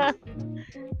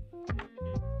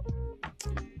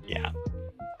 Yeah.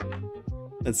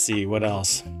 Let's see, what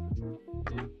else?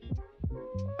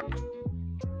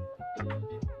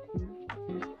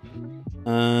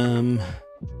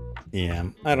 Yeah,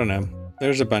 I don't know.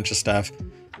 There's a bunch of stuff.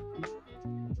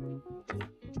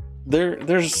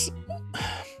 There's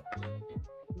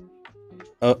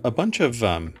a bunch of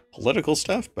political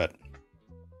stuff, but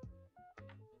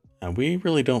we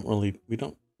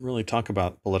don't really talk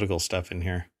about political stuff in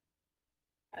here.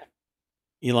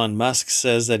 Elon Musk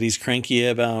says that he's cranky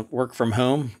about work from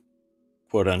home,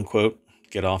 quote unquote,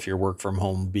 get off your work from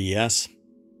home BS.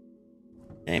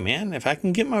 Hey man, if I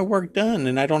can get my work done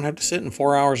and I don't have to sit in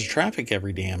 4 hours of traffic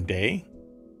every damn day,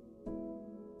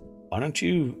 why don't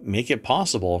you make it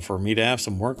possible for me to have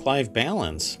some work-life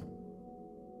balance?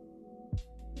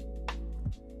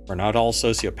 We're not all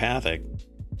sociopathic.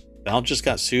 Valve just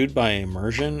got sued by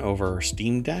Immersion over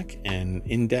Steam Deck and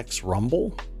Index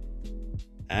Rumble.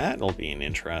 That'll be an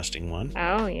interesting one.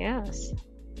 Oh, yes.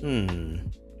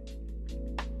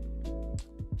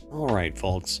 All right,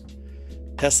 folks.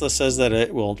 Tesla says that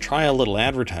it will try a little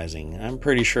advertising. I'm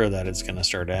pretty sure that it's going to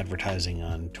start advertising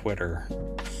on Twitter.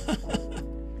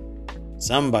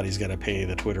 Somebody's got to pay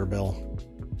the Twitter bill.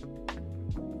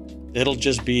 It'll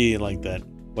just be like that.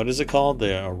 What is it called?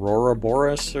 The Aurora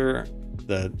Boreas, or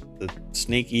the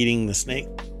snake eating the snake?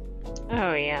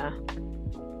 Oh, yeah.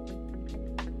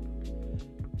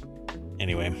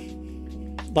 Anyway,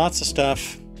 lots of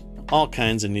stuff, all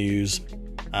kinds of news.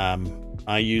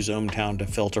 I use ohmTown to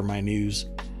filter my news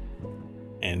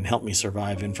and help me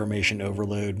survive information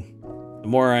overload. The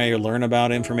more I learn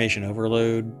about information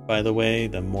overload, by the way,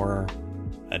 the more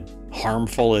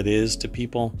harmful it is to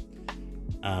people.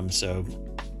 So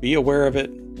be aware of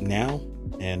it now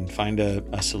and find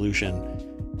a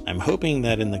solution. I'm hoping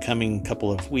that in the coming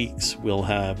couple of weeks, we'll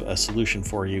have a solution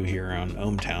for you here on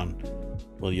ohmTown,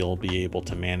 where you'll be able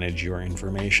to manage your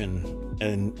information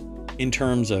and in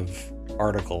terms of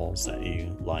articles that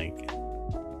you like.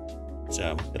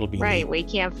 So it'll be right. neat. We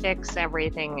can't fix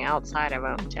everything outside of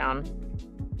ohmTown.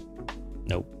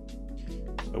 Nope.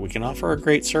 But we can offer a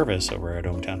great service over at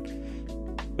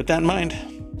ohmTown. With that in mind,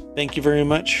 thank you very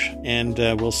much, and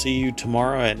we'll see you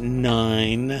tomorrow at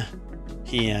 9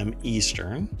 p.m.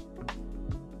 Eastern.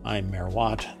 I'm Mayor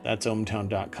Watt. That's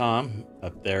ohmTown.com.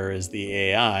 Up there is the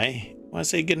AI. Want to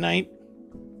say good night?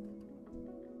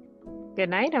 Good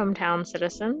night, ohmTown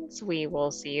citizens. We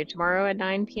will see you tomorrow at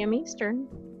 9 p.m. Eastern.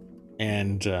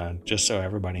 And just so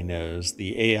everybody knows,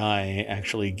 the AI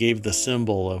actually gave the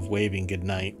symbol of waving good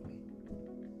night.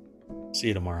 See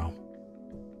you tomorrow.